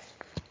surrogate.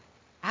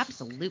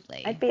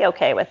 Absolutely. I'd be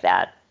okay with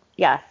that.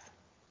 Yes.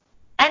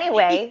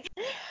 Anyway,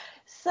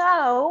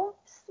 so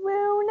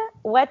Swoon,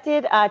 what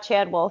did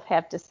Chad Wolf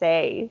have to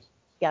say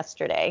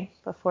yesterday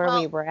before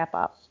we wrap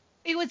up?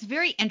 It was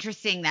very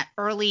interesting that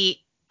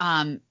early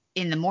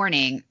in the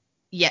morning,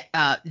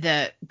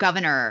 the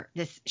governor,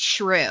 this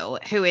shrew,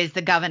 who is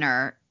the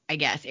governor, I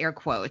guess, air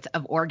quotes,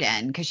 of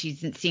Oregon, because she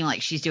doesn't seem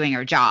like she's doing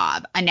her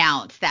job,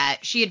 announced that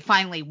she had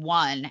finally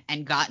won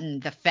and gotten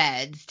the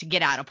feds to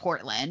get out of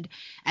Portland.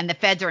 And the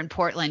feds are in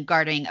Portland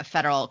guarding a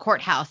federal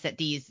courthouse that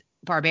these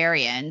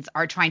barbarians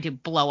are trying to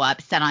blow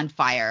up, set on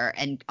fire,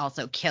 and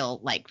also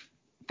kill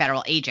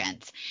federal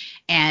agents.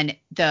 And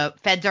the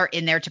feds are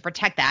in there to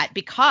protect that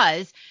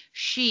because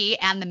she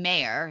and the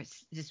mayor,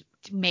 this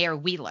Mayor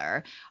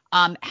Wheeler,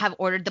 have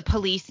ordered the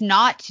police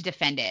not to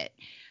defend it.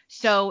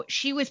 So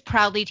she was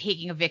proudly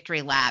taking a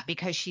victory lap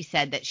because she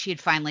said that she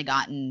had finally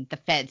gotten the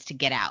feds to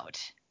get out,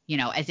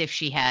 as if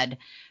she had,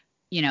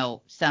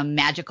 some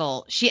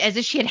magical, as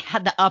if she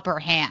had the upper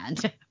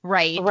hand,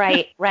 right?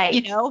 Right.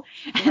 Right.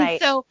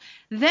 Right. So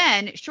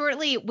then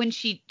shortly when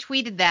she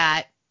tweeted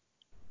that,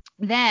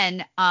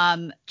 then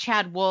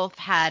Chad Wolf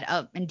had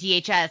and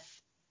DHS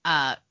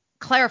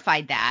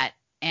clarified that,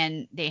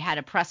 and they had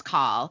a press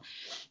call.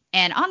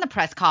 And on the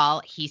press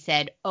call, he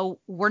said, "Oh,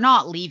 we're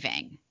not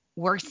leaving.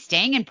 we're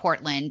staying in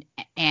Portland,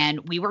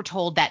 and we were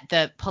told that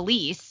the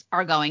police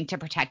are going to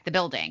protect the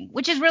building,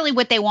 which is really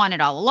what they wanted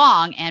all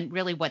along and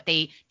really what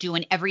they do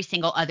in every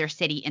single other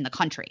city in the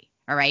country.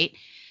 All right.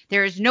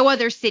 There is no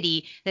other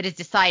city that has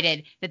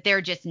decided that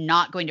they're just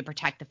not going to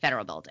protect the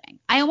federal building.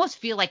 I almost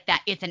feel like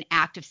that it's an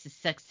act of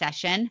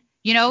succession,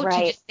 to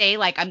just say,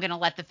 like, I'm going to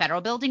let the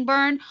federal building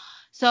burn.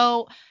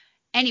 So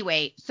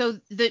anyway,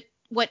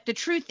 what the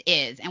truth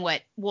is, and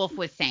what Wolf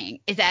was saying,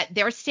 is that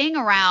they're staying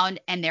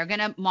around and they're going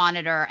to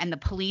monitor, and the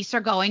police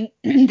are going,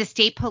 the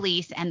state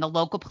police and the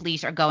local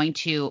police are going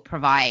to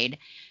provide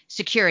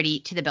security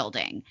to the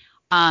building.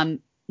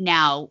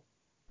 Now,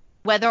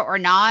 whether or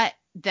not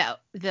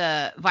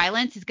the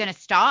violence is going to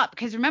stop,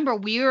 because remember,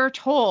 we were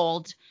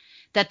told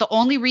that the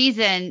only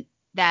reason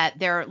that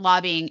they're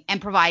lobbying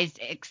improvised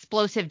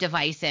explosive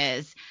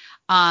devices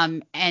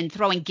and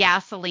throwing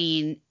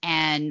gasoline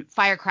and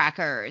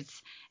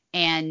firecrackers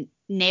and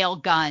nail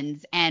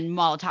guns and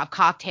Molotov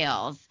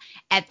cocktails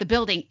at the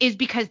building is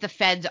because the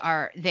feds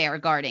are there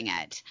guarding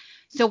it.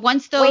 So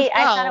once those Wait,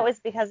 I thought it was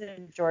because of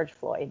George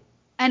Floyd.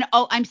 And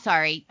I'm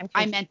sorry,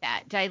 I meant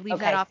that. Did I leave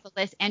that off the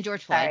list? And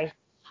George Floyd.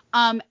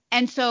 Sorry.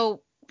 And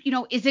so,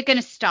 is it going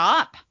to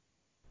stop?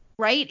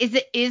 Right?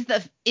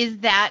 Is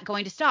that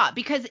going to stop?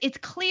 Because it's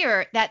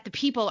clear that the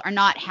people are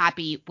not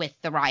happy with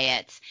the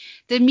riots.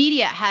 The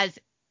media has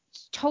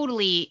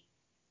totally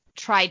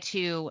tried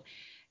to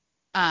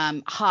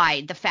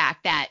hide the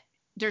fact that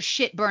there's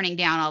shit burning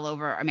down all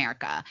over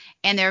America,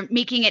 and they're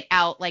making it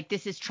out like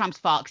this is Trump's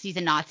fault because he's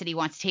a Nazi. He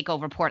wants to take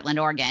over Portland,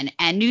 Oregon.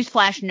 And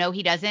newsflash, no,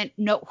 he doesn't.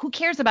 No, who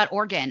cares about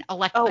Oregon?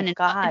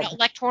 An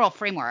electoral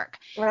framework.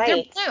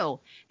 Right.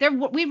 They're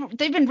blue.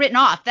 They've been written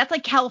off. That's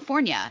like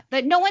California.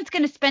 That no one's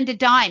going to spend a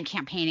dime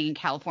campaigning in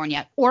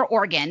California or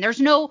Oregon.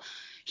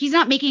 He's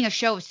not making a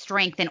show of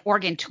strength in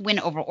Oregon to win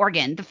over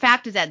Oregon. The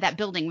fact is that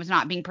building was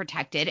not being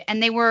protected,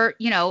 and they were,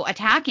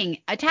 attacking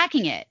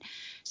it.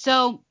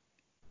 So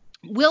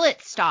will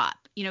it stop?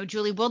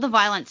 Julie, will the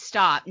violence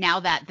stop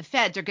now that the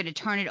feds are going to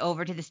turn it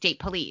over to the state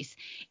police?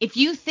 If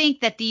you think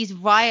that these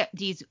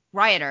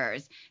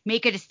rioters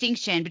make a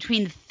distinction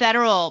between the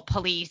federal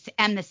police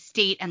and the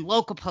state and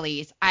local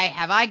police,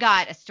 I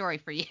got a story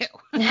for you.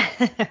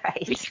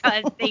 Right.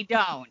 Because they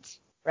don't.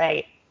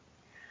 Right.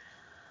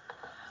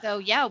 So,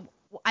 yeah,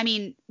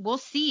 we'll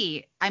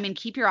see.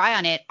 Keep your eye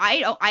on it.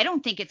 I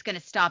don't think it's going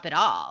to stop at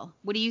all.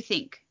 What do you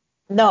think?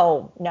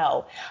 No.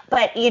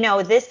 But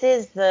this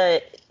is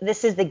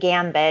the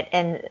gambit,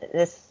 and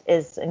this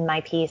is in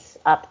my piece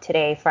up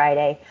today,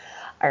 Friday,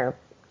 or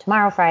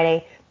tomorrow,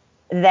 Friday,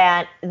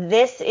 that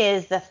this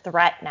is the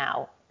threat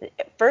now.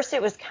 First,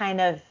 it was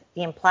kind of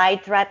the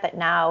implied threat, but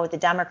now the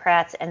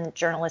Democrats and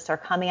journalists are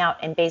coming out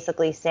and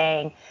basically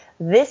saying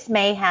this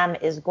mayhem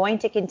is going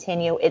to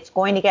continue. It's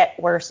going to get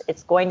worse.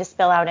 It's going to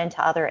spill out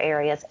into other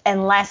areas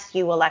unless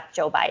you elect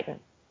Joe Biden,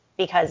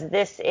 because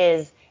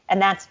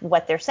and that's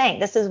what they're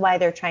saying. This is why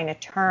they're trying to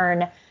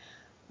turn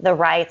the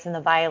riots and the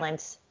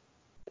violence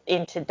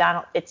into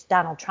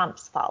Donald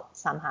Trump's fault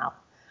somehow.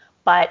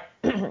 But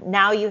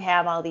now you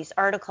have all these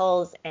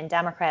articles and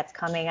Democrats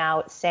coming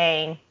out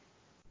saying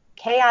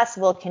chaos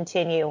will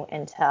continue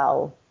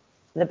until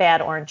the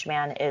bad orange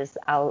man is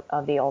out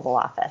of the Oval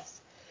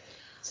Office.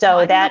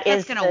 So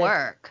that's going to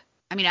work.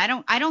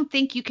 I don't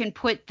think you can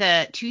put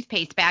the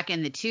toothpaste back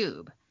in the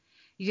tube,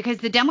 because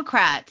the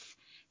Democrats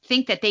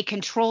think that they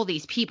control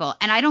these people,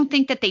 and I don't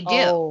think that they do.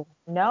 Oh,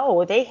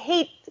 no, they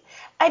hate.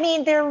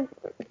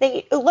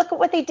 They look at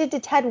what they did to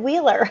Ted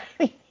Wheeler.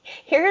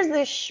 Here's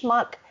this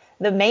schmuck,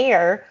 the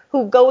mayor,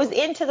 who goes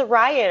into the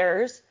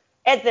rioters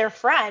as their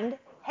friend.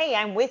 Hey,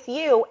 I'm with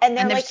you, and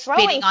they're like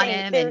throwing on things.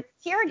 Him they're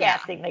tear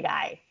gassing the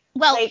guy.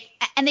 Well,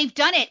 and they've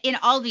done it in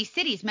all these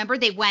cities. Remember,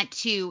 they went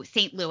to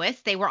St. Louis.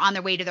 They were on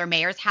their way to their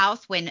mayor's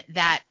house when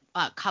that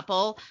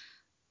couple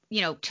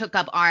took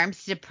up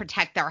arms to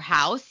protect their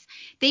house.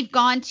 They've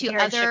gone to Here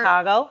in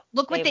Chicago.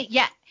 Look what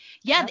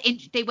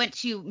they went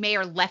to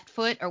Mayor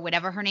Leftfoot, or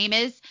whatever her name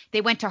is.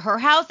 They went to her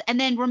house, and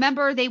then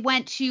remember they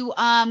went to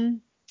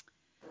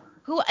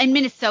who in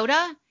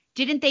Minnesota?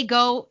 Didn't they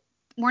go?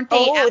 Weren't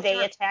they? Oh,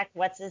 they attacked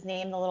what's his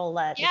name? The little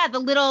the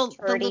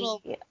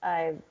little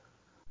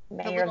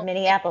mayor of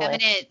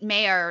Minneapolis.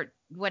 Mayor,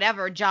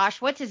 whatever.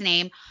 Josh, what's his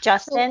name?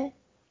 Justin. So,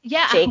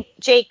 yeah.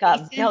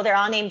 Jacob. Jason? No, they're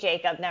all named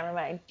Jacob. Never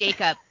mind.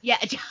 Jacob. Yeah.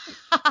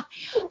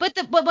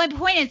 But my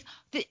point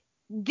is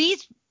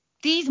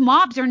these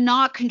mobs are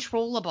not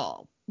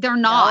controllable. They're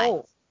not.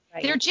 No,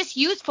 right. They're just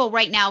useful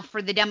right now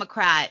for the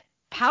Democrat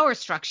power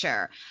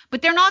structure,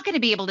 but they're not going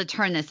to be able to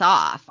turn this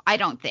off. I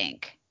don't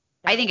think.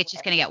 No. I think it's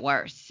just going to get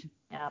worse.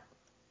 Yep.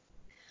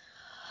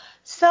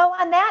 So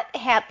on that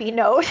happy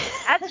note,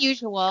 as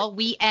usual,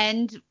 we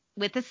end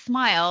with a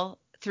smile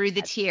through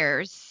the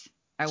tears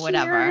or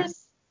whatever.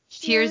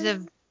 Tears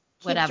of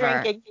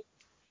whatever.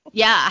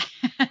 Yeah.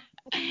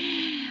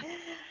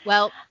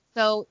 Well,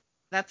 so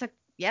that's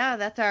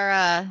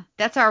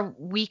our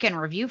weekend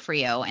review for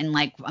you in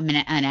like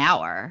an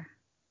hour.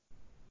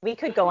 We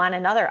could go on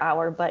another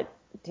hour, but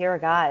dear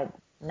God,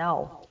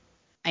 no.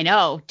 I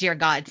know, dear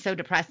God, so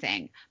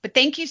depressing. But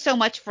thank you so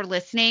much for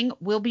listening.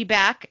 We'll be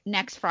back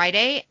next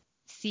Friday.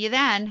 See you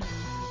then.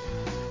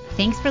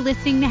 Thanks for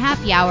listening to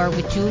Happy Hour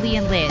with Julie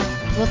and Liz.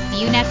 We'll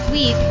see you next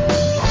week.